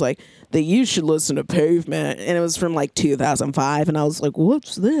discovered. And it was like that you should listen to Pavement. And it was from like 2005. And I was like,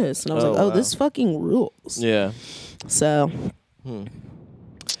 what's this? And I was like, wow. This fucking rules. Yeah. So.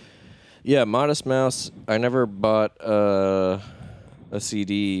 Yeah, Modest Mouse. I never bought a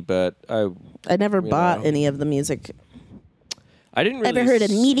CD, but I never bought any of the music. I didn't really Ever heard of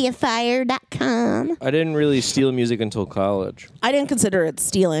Mediafire.com? I didn't really steal music until college. I didn't consider it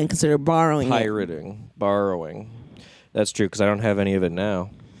stealing. I consider borrowing Borrowing. That's true, because I don't have any of it now.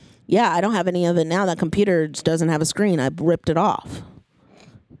 Yeah, I don't have any of it now. That computer just doesn't have a screen. I ripped it off.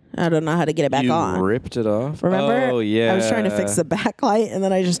 I don't know how to get it back on. You ripped it off? Remember? Oh, yeah. I was trying to fix the backlight, and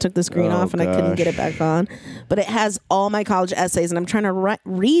then I just took the screen off, and I couldn't get it back on. But it has all my college essays, and I'm trying to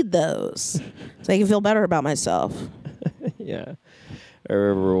read those so I can feel better about myself. Yeah. I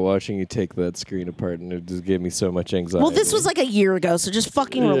remember watching you take that screen apart, and it just gave me so much anxiety. Well, this was like a year ago, so just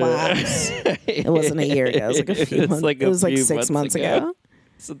fucking relax. It wasn't a year ago. It was like a few months. It was like 6 months ago.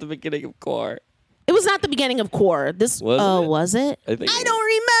 It's at the beginning of Quar. It was not the beginning of Core. This was it? I think I don't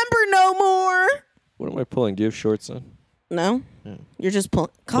remember no more. What am I pulling? Do you have shorts on? No, you're just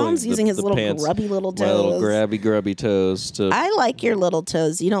pulling. Colin's using his little pants, grubby little toes. My little grubby toes. I like your little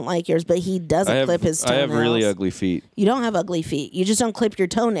toes. You don't like yours, but he doesn't clip his toenails. I have really ugly feet. You don't have ugly feet. You just don't clip your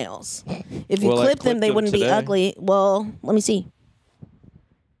toenails. If you Well, clip them, they wouldn't be today. ugly. Well, let me see.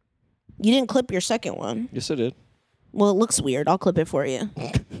 You didn't clip your second one. Yes, I did. Well, it looks weird. I'll clip it for you.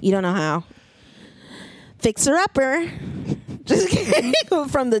 You don't know how. Fixer-upper. Just kidding.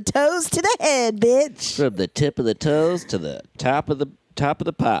 From the toes to the head, bitch. From the tip of the toes to the top of the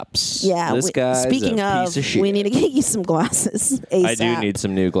pops. Yeah. This guy's speaking a piece of shit. we need to get you some glasses ASAP. I do need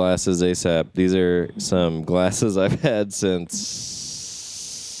some new glasses ASAP. These are some glasses I've had since...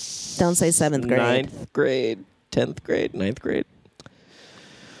 Don't say 7th grade. 9th grade, 10th grade, 9th grade.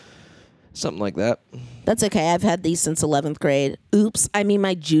 Something like that. That's okay. I've had these since 11th grade. Oops. I mean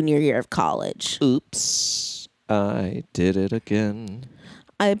my junior year of college. Oops. I did it again.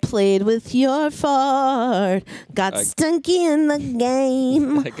 I played with your fart. Got stunky in the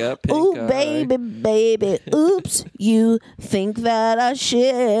game. I got pink Ooh, eye. baby. Oops. You think that I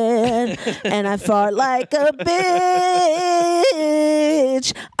should. And I fart like a bitch.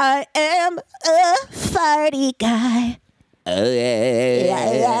 I am a farty guy. Oh, yeah.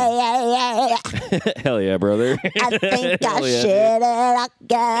 Hell yeah, brother. I think I Hell yeah. shit it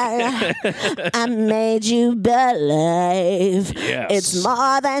again. I made you believe Yes. it's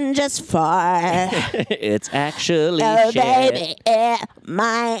more than just fart. It's actually Oh, shit. baby, it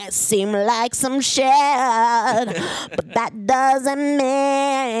might seem like some shit, but that doesn't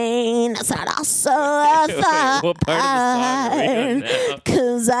mean it's not also a thought. What part of the song are we on now?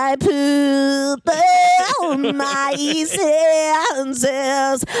 'Cause I poop on my senses.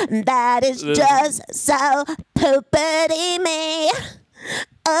 That is just so poopity me.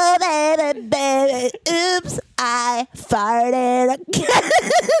 Oh, baby, oops, I farted again.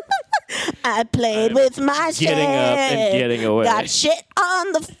 I played with my shit. Getting up and getting away. Got shit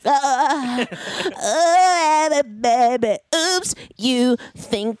on the floor. Oh, baby, oops, you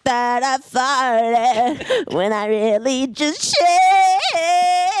think that I farted when I really just shit.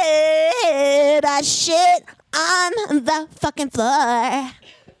 I shit on the fucking floor.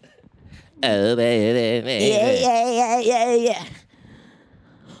 Oh, baby. Yeah.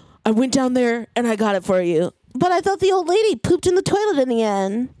 I went down there and I got it for you. But I thought the old lady pooped in the toilet in the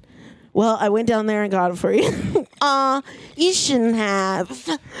end. Well, I went down there and got it for you. Aw, you shouldn't have.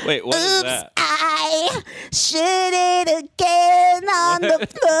 Wait, what is that? I shit it again on the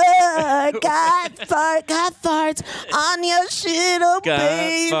floor. Got farts on your shit, oh Got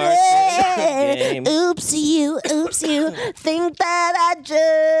baby. farts in the game. Oops, you think that I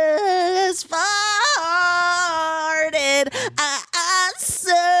just farted. I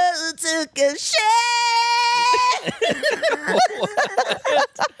so took a shit.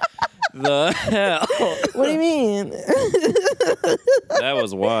 The hell? What do you mean? That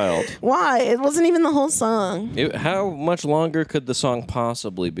was wild. Why? It wasn't even the whole song. How much longer could the song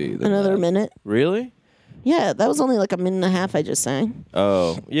possibly be? Than Another that? minute. Really? Yeah, that was only like a minute and a half I just sang.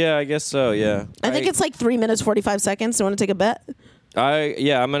 Oh, yeah, I guess so, yeah. I think it's like 3 minutes, 45 seconds. Do you want to take a bet? I'm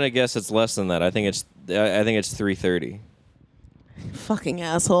going to guess it's less than that. I think it's 3:30. Fucking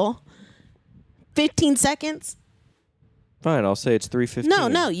asshole. 15 seconds? Fine, I'll say it's 3:15.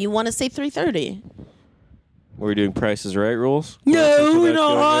 No, you want to say 3:30. We're doing Price is Right rules? No, we're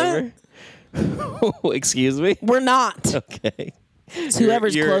not. Excuse me? We're not. Okay. It's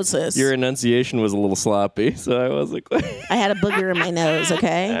whoever's closest. Your enunciation was a little sloppy, so I was like, I had a booger in my nose,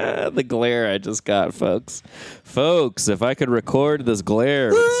 okay? the glare I just got, folks. Folks, if I could record this glare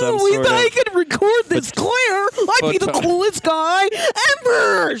with some sort of... I could record this glare. I'd be the coolest guy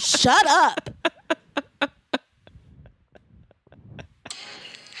ever. Shut up.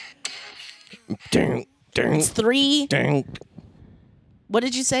 It's 3. What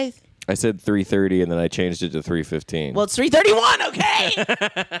did you say? I said 3:30 and then I changed it to 3:15. Well, it's 3:31, okay?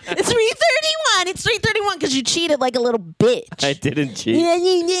 It's 3:31. It's 3:31 because you cheated like a little bitch. I didn't cheat.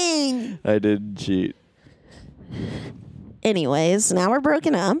 Yeah. I didn't cheat. Anyways, now we're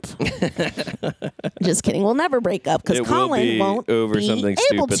broken up. Just kidding. We'll never break up because It Colin will be won't over be something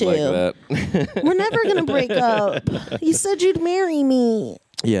able stupid to. like that. We're never going to break up. You said you'd marry me.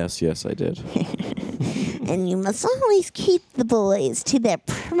 Yes, I did. And you must always keep the boys to their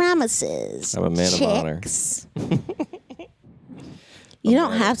promises. I'm a man of honor. chicks. You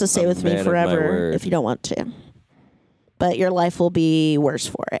don't have to stay with me man of my forever word. if you don't want to. But your life will be worse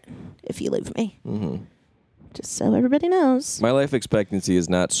for it if you leave me. Mm-hmm. Just so everybody knows. My life expectancy is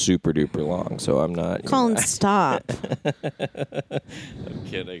not super duper long, so I'm not. Colin, stop. I'm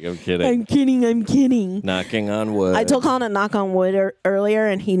kidding. I'm kidding. Knocking on wood. I told Colin to knock on wood earlier,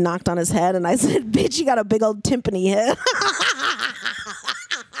 and he knocked on his head, and I said, bitch, you got a big old timpani head.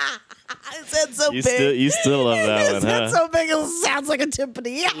 I said so big. You still love that one, huh? It's so big it sounds like a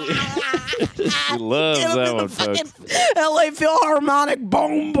timpani. She loves that one, folks. LA Philharmonic,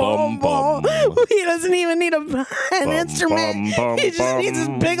 boom, boom, Bum, boom. bum. He doesn't even need an instrument. bum, He just bum. needs his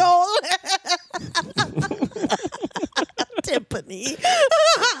big old timpani.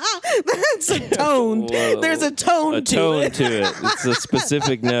 That's a tone. Whoa. There's a tone A to tone it. to it. It's a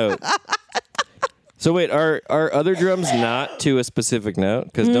specific note. So wait, are other drums not to a specific note?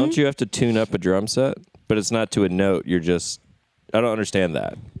 Because don't you have to tune up a drum set? But it's not to a note. You're just... I don't understand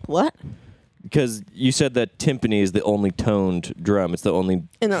that. What? Because you said that timpani is the only toned drum. It's the only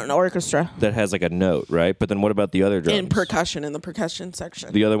In an orchestra. that has like a note, right? But then what about the other drums? In percussion, in the percussion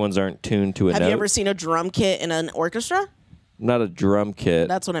section. The other ones aren't tuned to a Have note? you ever seen a drum kit in an orchestra? Not a drum kit.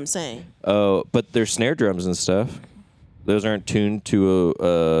 That's what I'm saying. Oh, but there's snare drums and stuff. Those aren't tuned to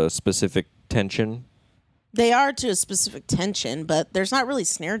a specific tension. They are to a specific tension, but there's not really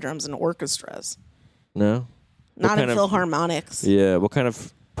snare drums in orchestras. No? Not in kind of- Philharmonics. Yeah, what kind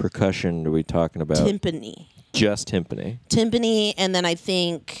of percussion are we talking about? Timpani. Just timpani. Timpani, and then I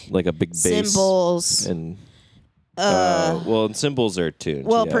think Like a big bass. cymbals. And well, and cymbals are tuned.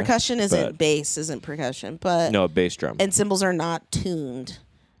 Well, yeah, percussion isn't but- bass, isn't percussion, but No, a bass drum. and cymbals are not tuned.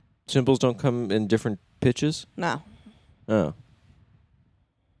 Cymbals don't come in different pitches? No. Oh.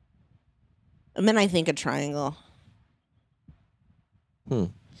 And then I think a triangle. And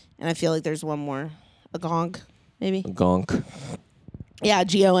I feel like there's one more. A gong, maybe? Gonk. Yeah,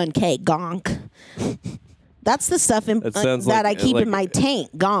 Gonk. Gonk. That's the stuff That sounds that like- I keep like- in my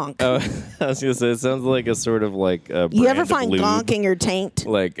tank. Gonk. Oh, I was going to say, it sounds like a sort of like a You ever brand of find lube. gonk in your taint?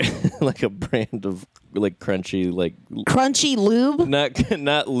 Like a brand of like crunchy, like Crunchy lube?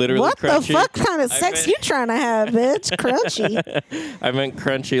 not literally What crunchy. the fuck kind of I sex meant- you trying to have, bitch? Crunchy. I meant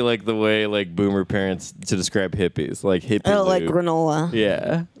crunchy like the way like boomer parents to describe hippies, like hippie Oh, like lube. granola.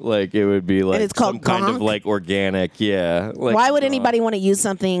 Yeah, like it would be like it's called some kind of gonk? like organic. Yeah. Like Why would gonk. anybody want to use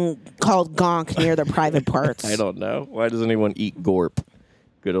something called gonk near their private parts? I don't know. Why does anyone eat gorp?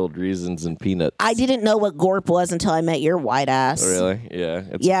 Good old reasons and peanuts. I didn't know what gorp was until I met your white ass. Oh, really? Yeah.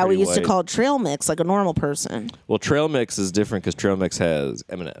 It's Yeah, we pretty used to white. call it trail mix like a normal person. Well, trail mix is different because trail mix has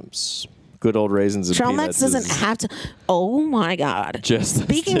M&Ms, good old raisins and Trail peanuts. Mix doesn't have to. Oh my God! Just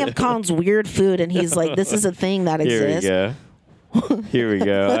Speaking of Colin's weird food, and he's like, "This is a thing that exists." Here we go. Here we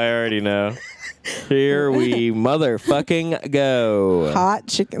go. I already know. Here we motherfucking go. Hot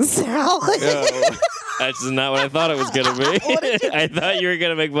chicken salad. No, that's not what I thought it was going to be. I thought you were going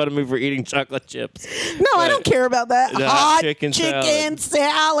to make fun of me for eating chocolate chips. No, I don't care about that. The Hot chicken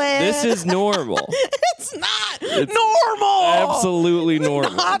salad. This is normal. It's not normal. Absolutely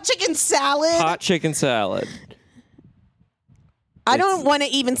normal. Hot chicken salad. Hot chicken salad. I don't want to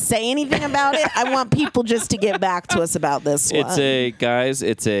even say anything about it. I want people just to get back to us about this one.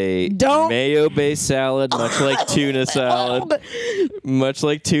 It's a mayo-based salad, much like tuna salad. Much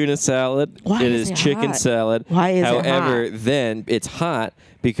like tuna salad. Why it is is it chicken hot? salad. Why is it However, hot? then it's hot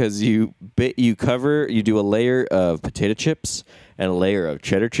because you do a layer of potato chips and a layer of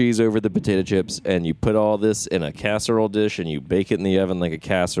cheddar cheese over the potato chips, and you put all this in a casserole dish and you bake it in the oven like a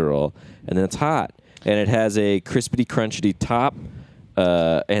casserole, and then it's hot. And it has a crispity, crunchy top,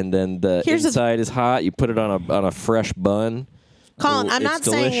 and then the inside is hot. You put it on a fresh bun. Colin, I'm not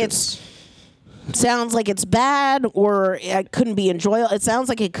saying it sounds like it's bad or it couldn't be enjoyable. It sounds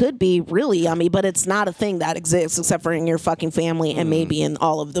like it could be really yummy, but it's not a thing that exists except for in your fucking family and maybe in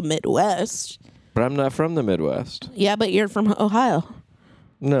all of the Midwest. But I'm not from the Midwest. Yeah, but you're from Ohio.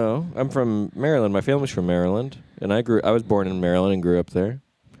 No, I'm from Maryland. My family's from Maryland, and I was born in Maryland and grew up there.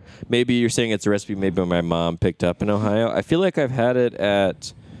 Maybe you're saying it's a recipe maybe my mom picked up in Ohio. I feel like I've had it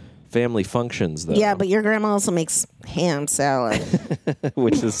at family functions, though. Yeah, but your grandma also makes ham salad.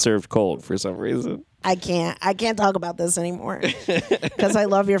 Which is served cold for some reason. I can't talk about this anymore because I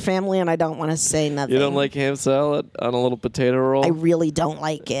love your family and I don't want to say nothing. You don't like ham salad on a little potato roll? I really don't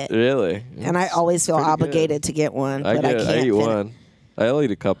like it. Really? And I always feel obligated to get one, but I can't. I eat one. I'll eat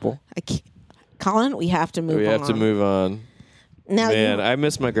a couple. I can't. Colin, we have to move on. We have to move on. Now Man, I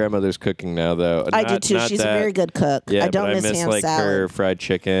miss my grandmother's cooking now, though. I do too. She's a very good cook. Yeah, I don't but miss I miss ham like salad. her fried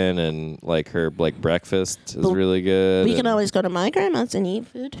chicken and like her breakfast is really good. We can always go to my grandma's and eat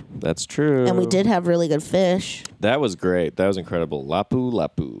food. That's true. And we did have really good fish. That was great. That was incredible. Lapu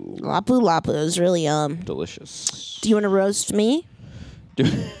lapu. Lapu lapu. It was really Delicious. Do you want to roast me?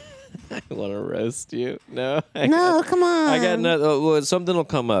 I want to roast you. No. No, come on. I got nothing. Something will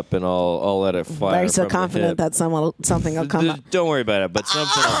come up, and I'll let it fly. Are you so confident that something will come up? Don't worry about it. But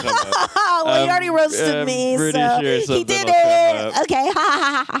something will come up. Well, you already roasted me, pretty so sure he did will come it. up. Okay,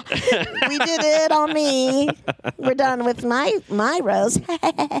 ha ha ha. We did it on me. We're done with my roast.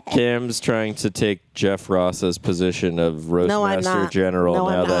 Cam's trying to take Jeff Ross's position of No, I'm Roastmaster not. General No,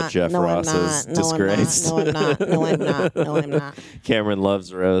 I'm now that not. Jeff No, I'm Ross is not. No, I'm not. disgraced. No, I'm not. No, I'm not. No, I'm not. Cameron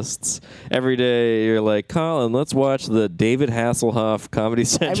loves roasts. Every day you're like, Colin, let's watch the David Hasselhoff Comedy I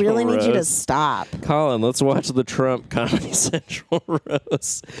Central really need you to roast. stop. Colin, let's watch the Trump Comedy Central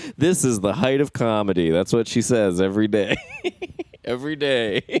roast. This is the height of comedy. That's what she says every day. Every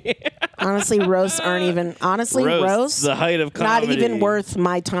day. Honestly, roasts aren't even. Honestly, roasts the height of comedy. not even worth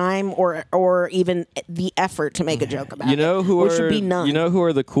my time or even the effort to make a joke about. You know who which are would be none. You know who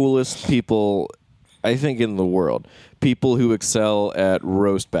are the coolest people, I think, in the world? People who excel at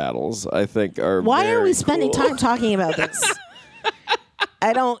roast battles, I think, are. Why are very we spending cool. time talking about this?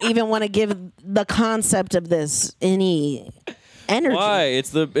 I don't even want to give the concept of this any energy. Why? It's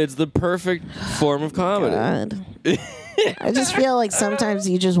the perfect form of comedy. God. I just feel like sometimes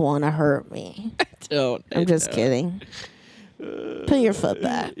you just want to hurt me. I'm just kidding. Put your foot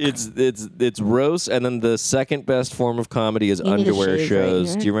back. It's roast, and then the second best form of comedy is You need to underwear shave shows.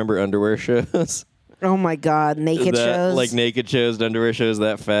 right here. Do you remember underwear shows? Oh my God, naked shows. Like naked shows, underwear shows,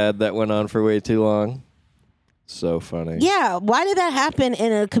 that fad that went on for way too long. So funny. Yeah, why did that happen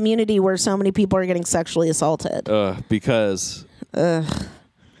in a community where so many people are getting sexually assaulted? Because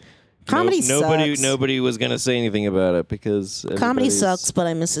Comedy sucks. Nobody was gonna say anything about it because Comedy everybody's- sucks, but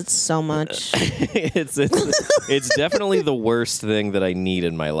I miss it so much. it's definitely the worst thing that I need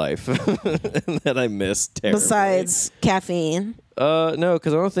in my life that I miss terribly. Besides caffeine. No,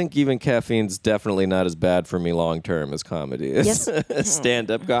 because I don't think even caffeine's definitely not as bad for me long term as comedy is. Yes.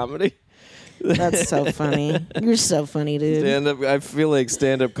 Stand-up comedy. That's so funny. You're so funny, dude. Stand-up. I feel like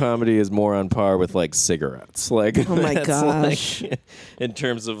stand-up comedy is more on par with like cigarettes. Like, Oh my that's, gosh. like, in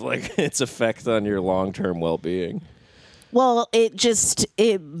terms of like its effect on your long-term well-being. Well, it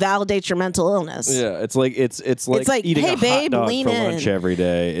validates your mental illness. Yeah, it's like eating hey, a babe, hot dog lean for in. lunch every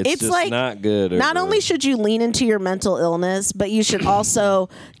day. It's just like not good. Not over- only should you lean into your mental illness, but you should also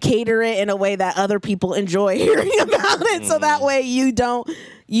cater it in a way that other people enjoy hearing about it, so that way you don't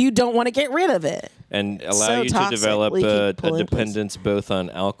want to get rid of it. and allow so you to toxic. develop We keep a pulling dependence both on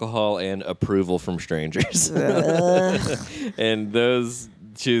alcohol and approval from strangers. And those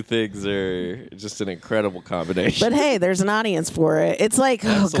two things are just an incredible combination. But hey, there's an audience for it. It's like,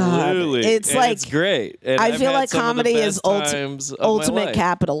 Absolutely. oh God. It's and like, it's great. And I I've feel had like some of the comedy best is times of my ultimate life.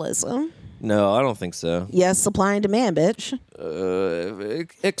 capitalism. No, I don't think so. Yes, supply and demand, bitch.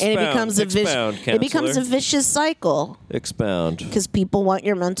 Expound. And it becomes a vicious cycle. Expound. Because people want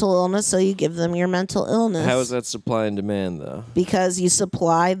your mental illness, so you give them your mental illness. How is that supply and demand, though? Because you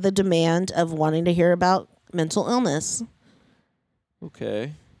supply the demand of wanting to hear about mental illness.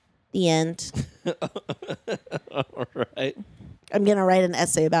 Okay. The end. All right. I'm gonna write an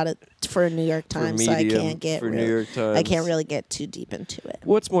essay about it for New York Times, so I can't New York Times. I can't really get too deep into it.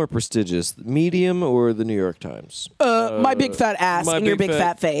 What's more prestigious, Medium or the New York Times? My big fat ass my and your big big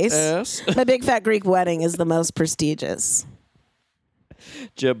fat face. ass. My big fat Greek wedding is the most prestigious.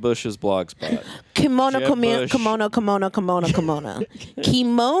 Jeb Bush's blogspot. Kimono, Jeb Bush. kimono. Kimono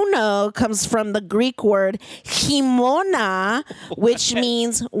comes from the Greek word kimona, which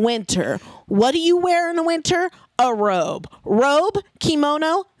means winter. What do you wear in the winter? A robe. Robe,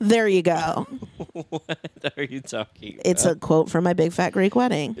 kimono, there you go. What are you talking about? It's a quote from my big fat Greek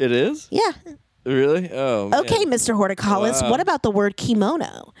wedding. It is? Yeah. Really? Oh, man. Okay, Mr. Horticollis, what about the word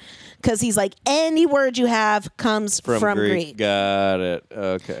kimono? Because he's like, any word you have comes from Greek. Got it.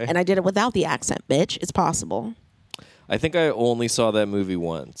 Okay. And I did it without the accent, bitch. It's possible. I think I only saw that movie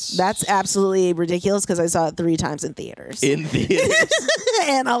once. That's absolutely ridiculous because I saw it 3 times in theaters. in theaters.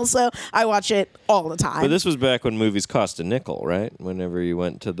 And also, I watch it all the time. But this was back when movies cost a nickel, right? Whenever you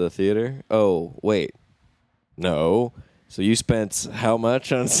went to the theater. Oh, wait. No. So you spent how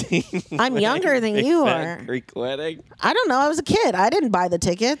much on seeing? I'm younger than you are. Greek wedding. I don't know. I was a kid. I didn't buy the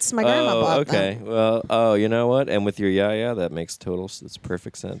tickets. My grandma bought them. Well, you know what? And with your yaya, that makes that's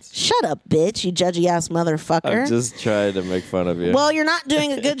perfect sense. Shut up, bitch, you judgy ass motherfucker. I'm just trying to make fun of you. Well, you're not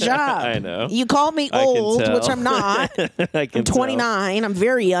doing a good job. I know. You called me I can old, tell. which I'm not. I can I'm 29. I'm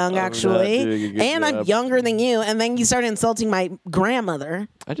very young, I'm actually. not doing a good And I'm job. younger than you. And then you started insulting my grandmother.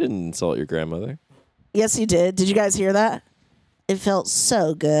 I didn't insult your grandmother. Yes, you did. Did you guys hear that? It felt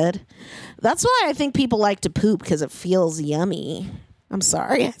so good. That's why I think people like to poop, because it feels yummy. I'm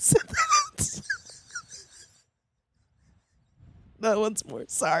sorry I said that. No one's more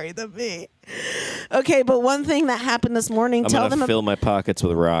sorry than me. Okay, but one thing that happened this morning, I'm going to fill my pockets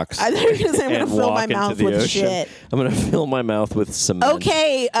with rocks. I thought you were going to say I'm going and to fill walk my into mouth the with ocean. shit. I'm going to fill my mouth with cement.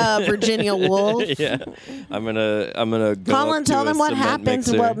 Okay, Virginia Woolf. Yeah. I'm gonna go Colin, up to tell a them what cement happened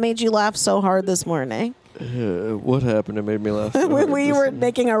mixer. to what made you laugh so hard this morning. What happened that made me laugh? So When hard we this were morning?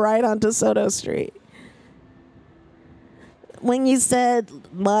 making a ride onto Soto Street. When you said,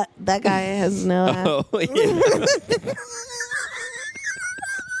 "What? That guy has no ass." Oh yeah.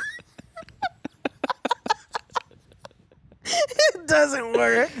 It doesn't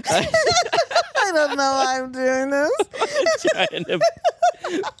work. I don't know why I'm doing this. Trying to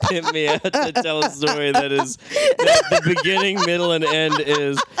pimp me out to tell a story that is that the beginning, middle, and end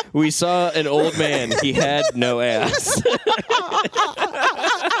is we saw an old man. He had no ass.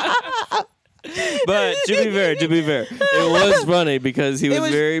 But to be fair, it was funny because he was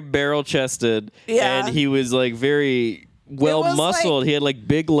very barrel chested, Yeah. and he was like very well was muscled. He had like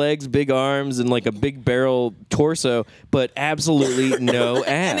big legs, big arms, and like a big barrel torso, but absolutely no ass.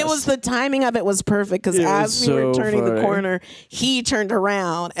 And it was the timing of it was perfect because It as was we were so turning the funny. corner, he turned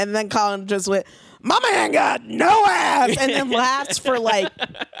around and then Colin just went, "My man got no ass," and then laughed for like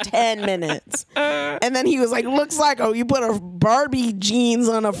 10 minutes. And then he was like, "Looks like you put a Barbie jeans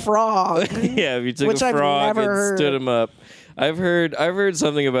on a frog." Yeah, if you took Which a I've frog never and heard. stood him up. I've heard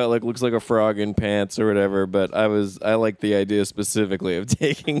something about like looks like a frog in pants or whatever, but I like the idea specifically of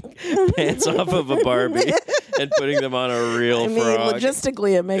taking pants off of a Barbie and putting them on a real I mean, frog.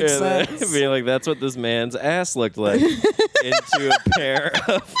 logistically, it makes Yeah, sense. being like that's what this man's ass looked like into a pair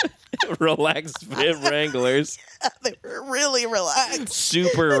of relaxed fit Wranglers. They were really relaxed.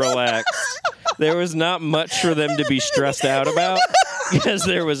 Super relaxed. There was not much for them to be stressed out about because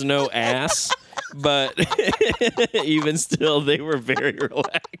there was no ass. But even still, they were very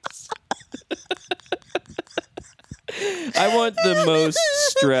relaxed. I want the most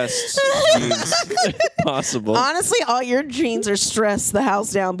stressed jeans possible. Honestly, all your jeans are stressed the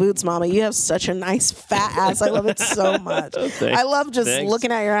house down boots, Mama. You have such a nice fat ass. I love it so much. I love just Thanks.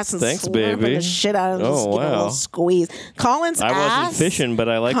 looking at your ass and Thanks, slurping baby. the shit out and just Oh, getting a wow. little squeeze. Colin's I ass. wasn't fishing, but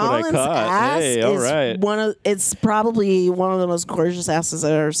I like what I Colin's caught. ass Hey, all is right. it's probably one of the most gorgeous asses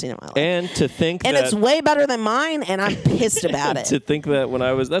I've ever seen in my life. And to think And that it's way better than mine, and I'm pissed about it. to think that when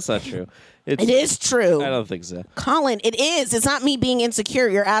I was that's not true. It is true. I don't think so. Colin, it is. It's not me being insecure.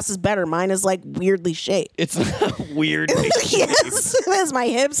 Your ass is better. Mine is like weirdly shaped. It's not weird. Yes, it is. My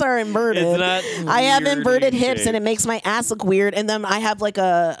hips are inverted. It's not I have inverted hips, shaped. and it makes my ass look weird. And then I have like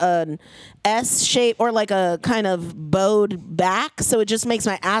an S shape or like a kind of bowed back, so it just makes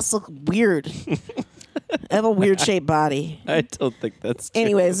my ass look weird. I have a weird shaped body. I don't think that's true.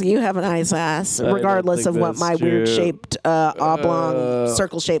 Anyways, you have a nice ass, don't regardless think of what that's my true. weird shaped, oblong,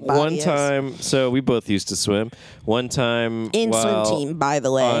 circle shaped body One is. time, so we both used to swim. One time In swim team, by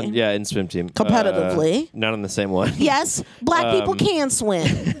the way. in swim team. Competitively. Not on the same one. Yes, black people can swim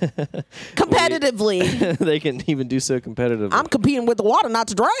competitively. They can even do so competitively. I'm competing with the water not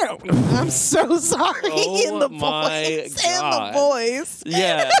to drown. I'm so sorry. Oh in the my voice. In God. the voice.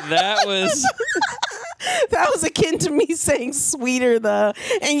 Yeah, that was. That was akin to me saying sweeter the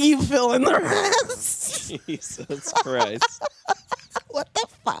and you fill in the rest. Jesus Christ. What the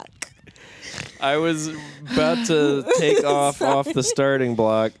fuck? I was about to take off the starting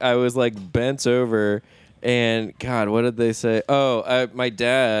block. I was like bent over, and God, what did they say? Oh, my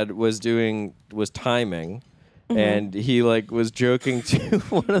dad was timing, and he like was joking to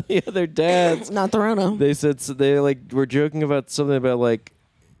one of the other dads. Not the Rona. They said they like were joking about something about like,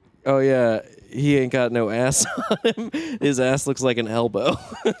 oh yeah, he ain't got no ass on him. His ass looks like an elbow.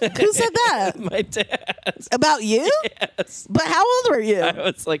 Who said that? My dad. About you? Yes. But how old were you? I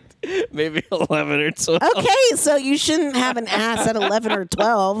was like maybe 11 or 12. Okay, so you shouldn't have an ass at 11 or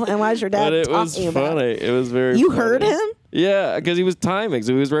 12. And why is your dad But it talking was about funny. it? It was very You funny. heard him? Yeah, because he was timing,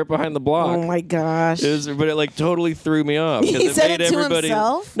 so he was right behind the block. Oh my gosh. But it like totally threw me off. 'cause He it said made it to everybody,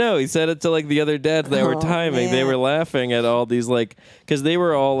 himself? No, he said it to like the other dads that were Oh, timing. They man. were laughing at all these like, because they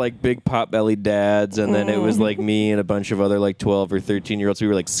were all like big pot-bellied dads, and then it was like me and a bunch of other like 12 or 13-year-olds. We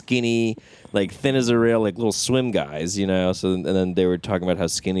were like skinny, like thin as a rail, like little swim guys, you know. So and then they were talking about how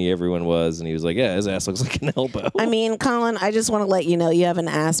skinny everyone was, and he was like, "Yeah, his ass looks like an elbow." I mean, Colin, I just want to let you know you have an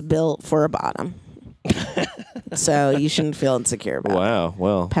ass built for a bottom. So you shouldn't feel insecure about it. Wow.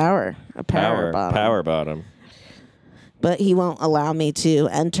 Well, Power bottom. power bottom. But he won't allow me to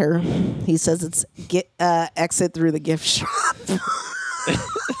enter. He says it's exit through the gift shop.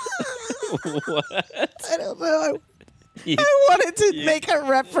 What? I don't know. I wanted to make a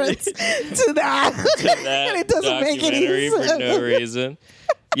reference to that. And it doesn't make any documentary sense. for no reason.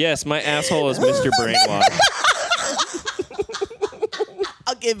 Yes, my asshole is Mr. Brainwash.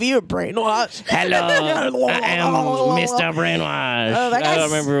 I'll give you a brainwash. Hello, I am Mr. Brainwash. Oh, that I don't guy's-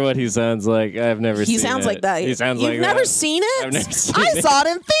 remember what he sounds like. I've never seen He sounds it. like that. He sounds You've like never that. seen it? I've never seen I it. saw it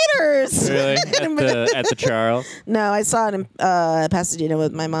in theaters. Really? At the Charles? No, I saw it in Pasadena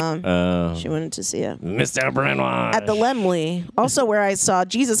with my mom. Oh. She wanted to see it. Mr. Brainwash. At the Lemley, also where I saw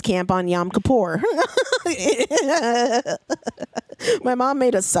Jesus Camp on Yom Kippur. My mom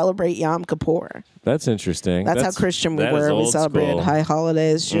made us celebrate Yom Kippur. That's interesting. That's how Christian we that is were. We old celebrated school. high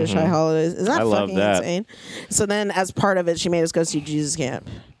holidays, Jewish high holidays. Is that I love fucking that. insane? So then, as part of it, she made us go see Jesus Camp.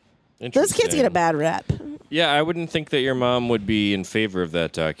 Those Interesting. kids get a bad rep. Yeah, I wouldn't think that your mom would be in favor of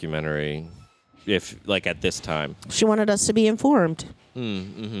that documentary if, like, at this time. She wanted us to be informed.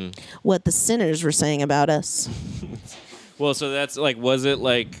 What the sinners were saying about us. Well, so that's like, was it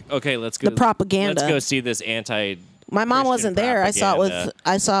like, okay, let's go. The propaganda. Let's go see this anti. My mom wasn't there. I saw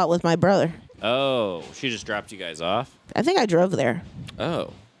it with my brother. Oh, she just dropped you guys off. I think I drove there. Oh,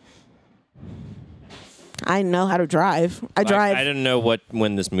 I know how to drive. I drive I didn't know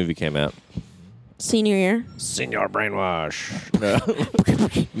when this movie came out. senior year. Senor Brainwash.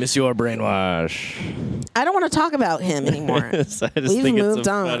 Monsieur Brainwash. I don't want to talk about him anymore. I just We've think moved it's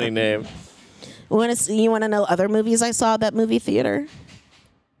a on. funny name. You want to know other movies I saw at that movie theater?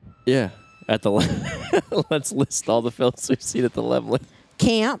 Yeah. At the let's list all the films we've seen at the Lemley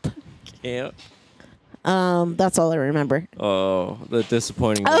Camp. Camp. That's all I remember. Oh, the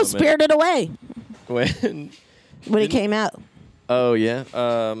disappointing. Oh, moment. Spirited Away When? when it came out. Oh yeah.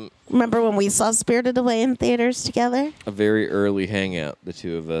 Remember when we saw Spirited Away in theaters together? A very early hangout, the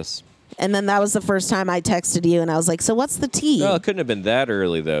two of us. And then that was the first time I texted you, and I was like, "So what's the tea?" No, it couldn't have been that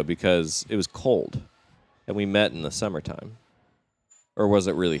early though, because it was cold, and we met in the summertime. Or was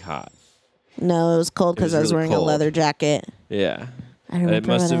it really hot? No, it was cold because It I was was really wearing cold. a leather jacket. Yeah. I remember It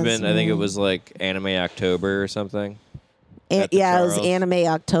must what have I was been. I think it wearing. was like Anime October or something. at the Yeah, it was Charles. Anime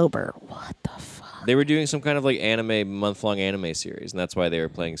October. What the fuck? They were doing some kind of like month-long anime series, and that's why they were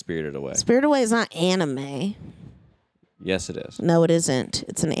playing Spirited Away. Spirited Away is not anime. Yes, it is. No, it isn't.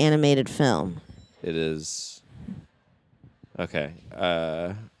 It's an animated film. It is. Okay.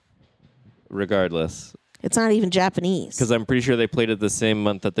 Regardless, It's not even Japanese. because I'm pretty sure they played it the same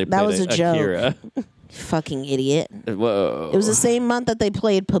month that they That played was a joke. Akira. Fucking idiot. Whoa. It was the same month that they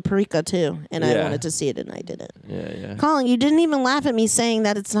played Paprika too, and I Yeah. wanted to see it and I didn't. Yeah. Colin, you didn't even laugh at me saying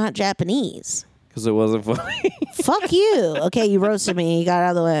that it's not Japanese. Because it wasn't funny. Fuck you. Okay, you roasted me. You got it out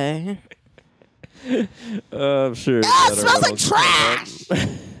of the way. I'm sure. Oh, it smells like trash.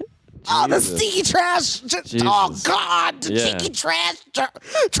 Oh, the Jesus. sticky trash. Jesus. Oh, God. The Yeah. sticky trash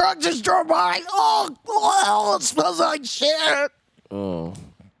truck just drove by. Oh, it smells like shit. Oh.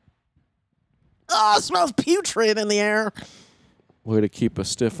 Oh, it smells putrid in the air. Way to keep a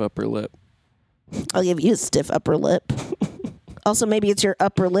stiff upper lip. I'll give you a stiff upper lip. Also, maybe it's your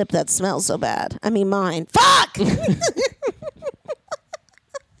upper lip that smells so bad. I mean, mine. Fuck!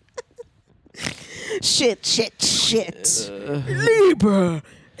 Shit. Lieber.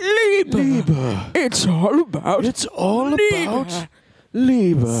 It's all about.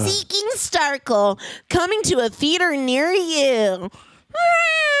 Lieber. Seeking Starkle, coming to a theater near you.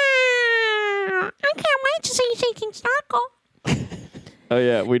 I can't wait to see Seeking Starkle. Oh,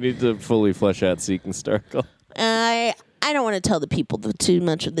 yeah. We need to fully flesh out Seeking Starkle. I don't want to tell the people too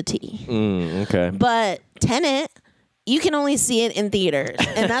much of the tea. Okay. But Tenet, you can only see it in theaters.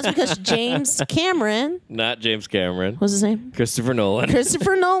 And that's because James Cameron, Not James Cameron. what's his name? Christopher Nolan.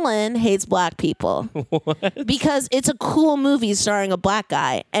 Christopher Nolan hates black people. What? Because it's a cool movie starring a black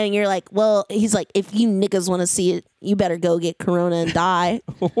guy. And you're like, well, he's like, if you niggas want to see it, you better go get Corona and die.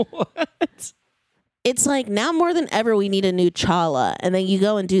 What? It's like, now more than ever, we need a new Chala. And then you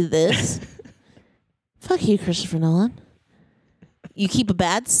go and do this. Fuck you, Christopher Nolan. You keep a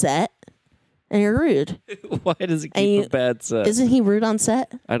bad set. And you're rude. Why does he keep a bad set? Isn't he rude on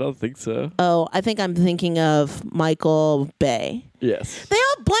set? I don't think so. Oh, I think I'm thinking of Michael Bay. Yes. They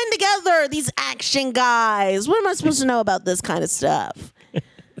all blend together, these action guys. What am I supposed to know about this kind of stuff?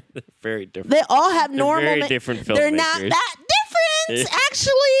 Very different. They all have normal... very different They're not filmmakers. that different.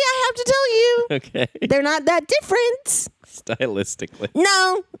 Actually, I have to tell you. Okay. They're not that different. Stylistically.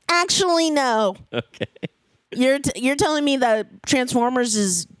 No. Actually, no. Okay. You're telling me that Transformers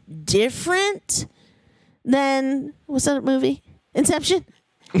is different than what's that movie? Inception?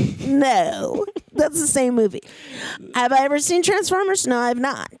 No, that's the same movie. Have I ever seen Transformers? No, I've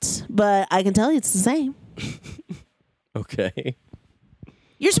not. But I can tell you it's the same. Okay.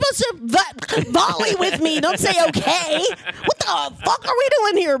 You're supposed to volley with me. Don't say okay. What the fuck are we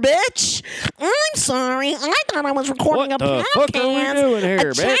doing here, bitch? I'm sorry. I thought I was recording What a the fuck are we podcast, doing here,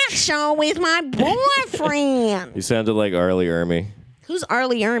 a chat bitch? show with my boyfriend. You sounded like Arlie Ermy. Who's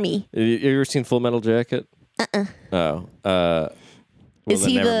Arlie Ermy? You ever seen Full Metal Jacket? Oh. Well, Is then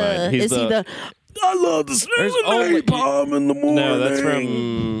he never the? mind. He's Is he the? I love the smell There's of only- napalm in the morning. No, that's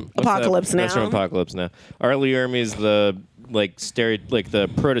from what's Apocalypse that? That's Now. from Apocalypse Now. Arlie Ermey's the the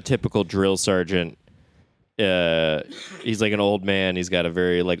prototypical drill sergeant. He's like an old man. He's got a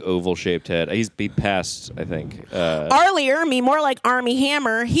very like oval shaped head. He passed, I think. Arlie Ermy, more like Army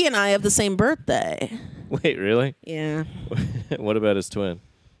Hammer. He and I have the same birthday. Wait, really? Yeah. What about his twin?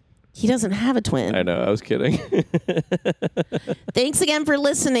 He doesn't have a twin. I know. I was kidding. Thanks again for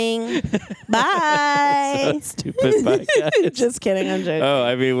listening. Bye. Stupid. Bye, guys. Just kidding. I'm joking. Oh,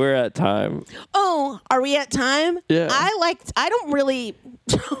 I mean, we're at time. Oh, are we at time? Yeah. I don't really.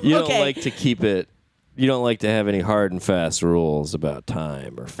 You okay. don't like to keep it. You don't like to have any hard and fast rules about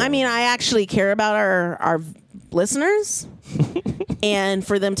time or. I mean, I actually care about our listeners and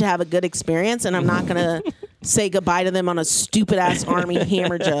for them to have a good experience, and I'm not going to say goodbye to them on a stupid ass Army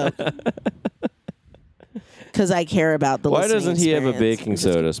Hammer joke because I care about the Why listening doesn't he have a experience. baking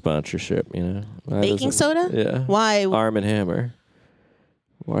soda sponsorship? You know, Why Baking doesn't- soda? Yeah. Why? Arm and Hammer.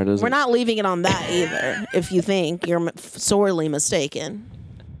 Why doesn't? We're not leaving it on that either. If you think you're sorely mistaken.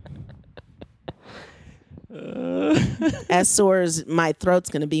 As sore as my throat's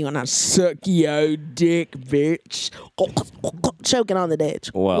going to be when I'm Suck your dick, bitch. choking on the ditch.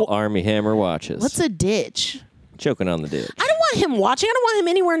 While Army Hammer watches. What's a ditch? Choking on the ditch. I don't want him watching. I don't want him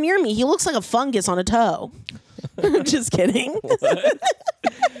anywhere near me. He looks like a fungus on a toe. Just kidding.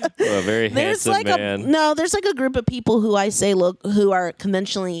 A very There's handsome like man. there's like a group of people who I say who are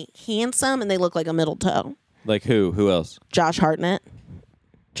conventionally handsome and they look like a middle toe. Like who? Who else? Josh Hartnett.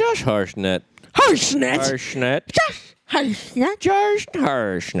 Josh Harshnett. Harshnett. Harshnett. Hartnett Josh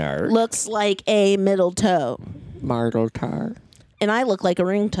Harshnett. looks like a middle toe. Martel Tar. And I look like a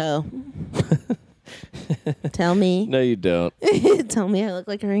ring toe. Tell me. No, you don't. Tell me I look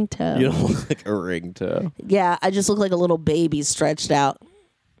like a ring toe. You don't look like a ring toe. Yeah, I just look like a little baby stretched out.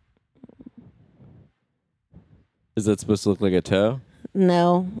 Is that supposed to look like a toe?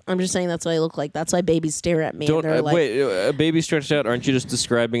 No, I'm just saying that's what I look like. That's why babies stare at me. And they're like, wait, a baby stretched out? Aren't you just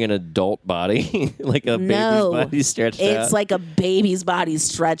describing an adult body, like a baby's body stretched out? It's like a baby's body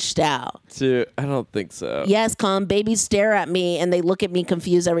stretched out. Dude, I don't think so. Yes, Colin. Babies stare at me and they look at me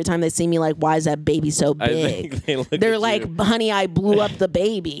confused every time they see me. Like, why is that baby so big? I think They're like, honey, I blew up the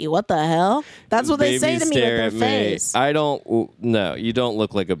baby. What the hell? That's what they say to me with their face. I don't. No, you don't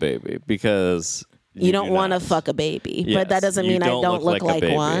look like a baby because. You don't want to fuck a baby, Yes, but that doesn't mean I don't look like a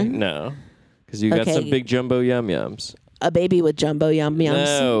baby. one. No, because you got some big jumbo yum yums. A baby with jumbo yum yums.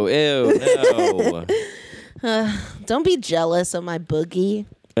 No, ew, no. Don't be jealous of my boogie.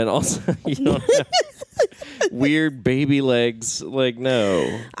 And also, you don't have weird baby legs. Like,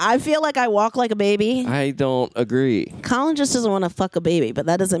 no. I feel like I walk like a baby. I don't agree. Colin just doesn't want to fuck a baby, but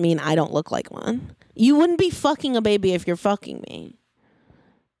that doesn't mean I don't look like one. You wouldn't be fucking a baby if you're fucking me.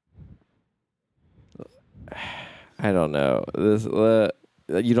 I don't know.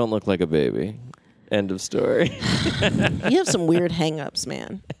 You don't look like a baby. End of story. You have some weird hang-ups,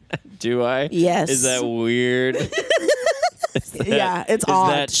 man. Do I? Yes. Is that weird? Yeah, it's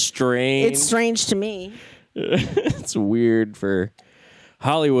odd. Is that strange? It's strange to me. It's weird for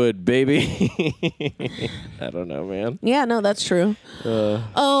Hollywood, baby. I don't know, man. Yeah, no, that's true.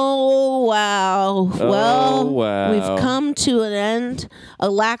 Oh, wow. Well, wow. We've come to an end, a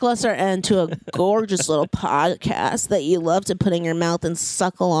lackluster end to a gorgeous little podcast that you love to put in your mouth and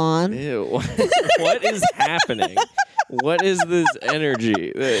suckle on. Ew. What is happening? What is this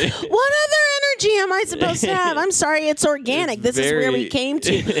energy? What other energy am I supposed to have? I'm sorry, it's organic. It's this is where we came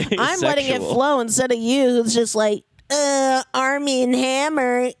to. I'm letting it flow instead of you who's just like, Army and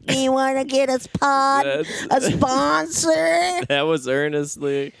Hammer, you want to get us a sponsor? That was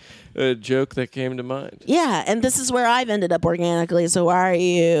earnestly a joke that came to mind. Yeah, and this is where I've ended up organically, so why are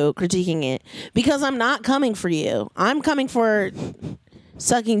you critiquing it? Because I'm not coming for you. I'm coming for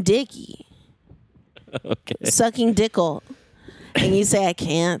sucking dicky. Okay. Sucking dickle. And you say I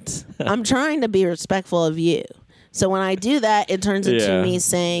can't. I'm trying to be respectful of you. So when I do that, it turns into me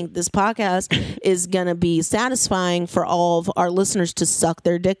saying this podcast is going to be satisfying for all of our listeners to suck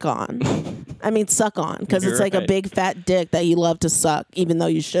their dick on. I mean, suck on, because it's like a big fat dick that you love to suck, even though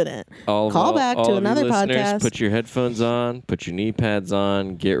you shouldn't. Call back to another podcast. Put your headphones on, put your knee pads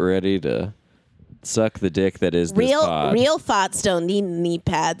on, get ready to suck the dick that is this pod. Real thoughts don't need knee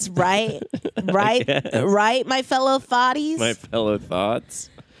pads, right? Right, my fellow thoughties? My fellow thoughts.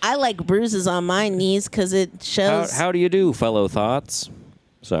 I like bruises on my knees because it shows. How do you do, fellow thoughts?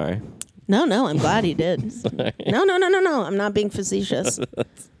 Sorry. No, I'm glad he did. No. I'm not being facetious.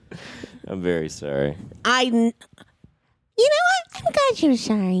 I'm very sorry. You know what? I'm glad you're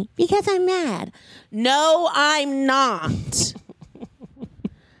sorry because I'm mad. No, I'm not.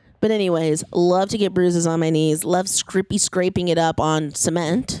 But anyways, love to get bruises on my knees. Love scraping it up on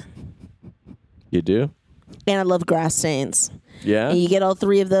cement. You do? And I love grass stains. Yeah? And you get all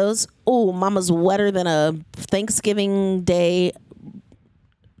three of those. Oh, mama's wetter than a Thanksgiving Day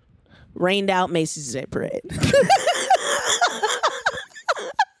rained out Macy's Day Parade.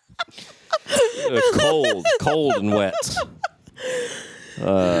 Cold and wet.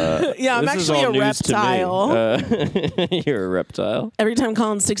 Yeah, I'm actually a reptile. You're a reptile. Every time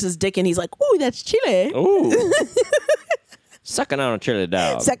Colin sticks his dick in, he's like, ooh, that's chili. Ooh. Sucking on a chili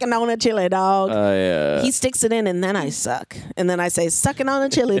dog. Sucking on a chili dog. Yeah. He sticks it in, and then I suck. And then I say, sucking on a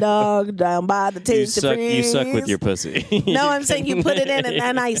chili dog down by the Tasty Freeze. You suck with your pussy. No, I'm saying you put it in, and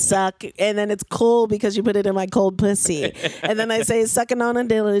then I suck. And then it's cool because you put it in my cold pussy. And then I say, sucking on a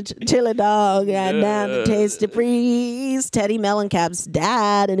chili dog down the Tasty Freeze. Teddy Mellencap's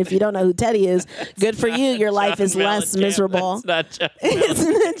dad. And if you don't know who Teddy is, good for you. Your life is less miserable. That's not John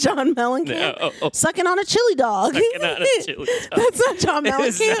Isn't it John Mellencamp? No. Sucking on a chili dog. Sucking on a chili dog. That's not John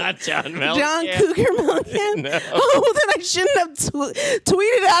Mellencamp. It's not John Mellencamp. John Cougar Mellencamp. No. Oh, well, then I shouldn't have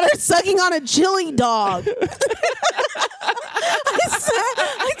tweeted at her sucking on a chili dog.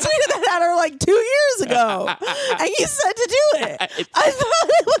 I tweeted that at her like 2 years ago, and you said to do it. I thought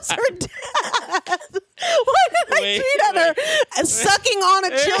it was her dad. Why did I tweet at her sucking on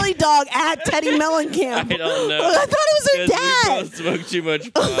a chili dog at Teddy Mellencamp? I don't know. I thought it was her dad. We both smoke too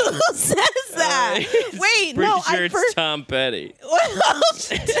much pot. Who says that? Wait, Pretty no, sure it's Tom Petty.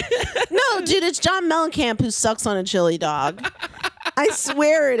 No, dude, it's John Mellencamp who sucks on a chili dog. I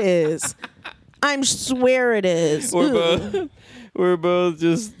swear it is. I swear it is. We're both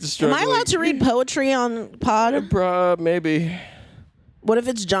just struggling. Am I allowed to read poetry on pod? Maybe. What if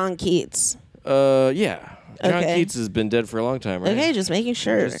it's John Keats? Yeah. John Okay. Keats has been dead for a long time, right? Okay, just making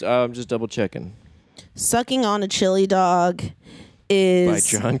sure. I'm just double checking. Sucking on a chili dog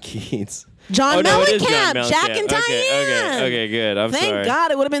is By John Keats. John no, it is Mellencamp, John Jack Mellencamp. and Diane. Okay, good. I'm Thank sorry.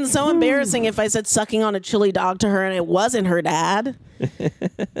 God. It would have been so embarrassing if I said sucking on a chili dog to her and it wasn't her dad.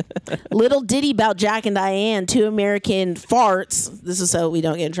 Little ditty about Jack and Diane, 2 American farts. This is so we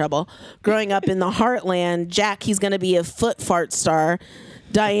don't get in trouble. Growing up in the heartland, Jack, he's going to be a foot fart star.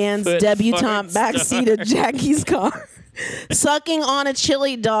 Diane's Foot debutante fart backseat of Jackie's car. Sucking on a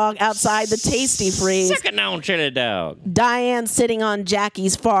chili dog outside the Tasty Freeze. Sucking on chili dog. Diane sitting on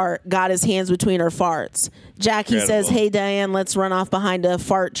Jackie's fart, got his hands between her farts. Jackie Incredible. says, hey, Diane, let's run off behind a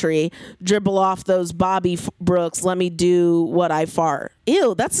fart tree. Dribble off those Bobby Brooks. Let me do what I fart.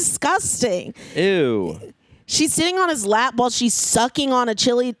 Ew, that's disgusting. Ew. She's sitting on his lap while she's sucking on a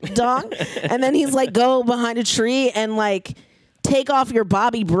chili dog. And then he's like, go behind a tree and like take off your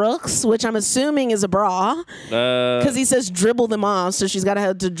Bobby Brooks, which I'm assuming is a bra. Because he says dribble them off. So she's got to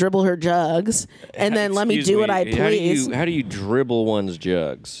have to dribble her jugs. And then let me do what I please. How do you dribble one's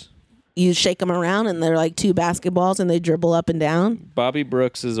jugs? You shake them around and they're like 2 basketballs and they dribble up and down. Bobby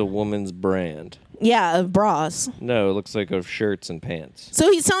Brooks is a woman's brand. Yeah, of bras. No, it looks like of shirts and pants.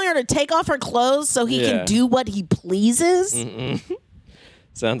 So he's telling her to take off her clothes so he Yeah. can do what he pleases.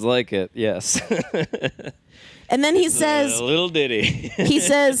 Sounds like it, yes. And then he says, A little ditty. he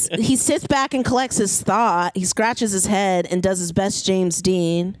sits back and collects his thought. He scratches his head and does his best James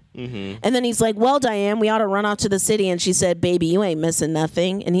Dean. And then he's like, well, Diane, we ought to run off to the city. And she said, baby, you ain't missing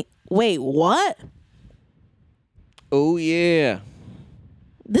nothing. And he, wait, what? Oh, yeah.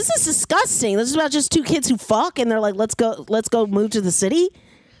 This is disgusting. This is about just 2 kids who fuck and they're like, let's go move to the city.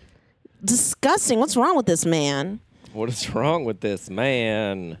 Disgusting. What's wrong with this man? What is wrong with this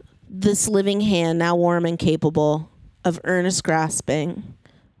man? This living hand, now warm and capable of earnest grasping.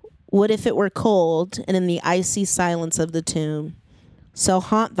 What if it were cold and in the icy silence of the tomb? So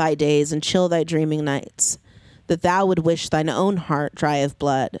haunt thy days and chill thy dreaming nights, that thou would wish thine own heart dry of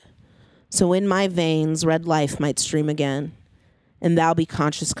blood. So in my veins red life might stream again, and thou be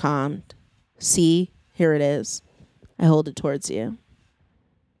conscious calmed. See, here it is. I hold it towards you.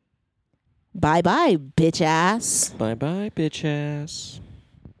 Bye-bye, bitch ass. Bye-bye, bitch ass.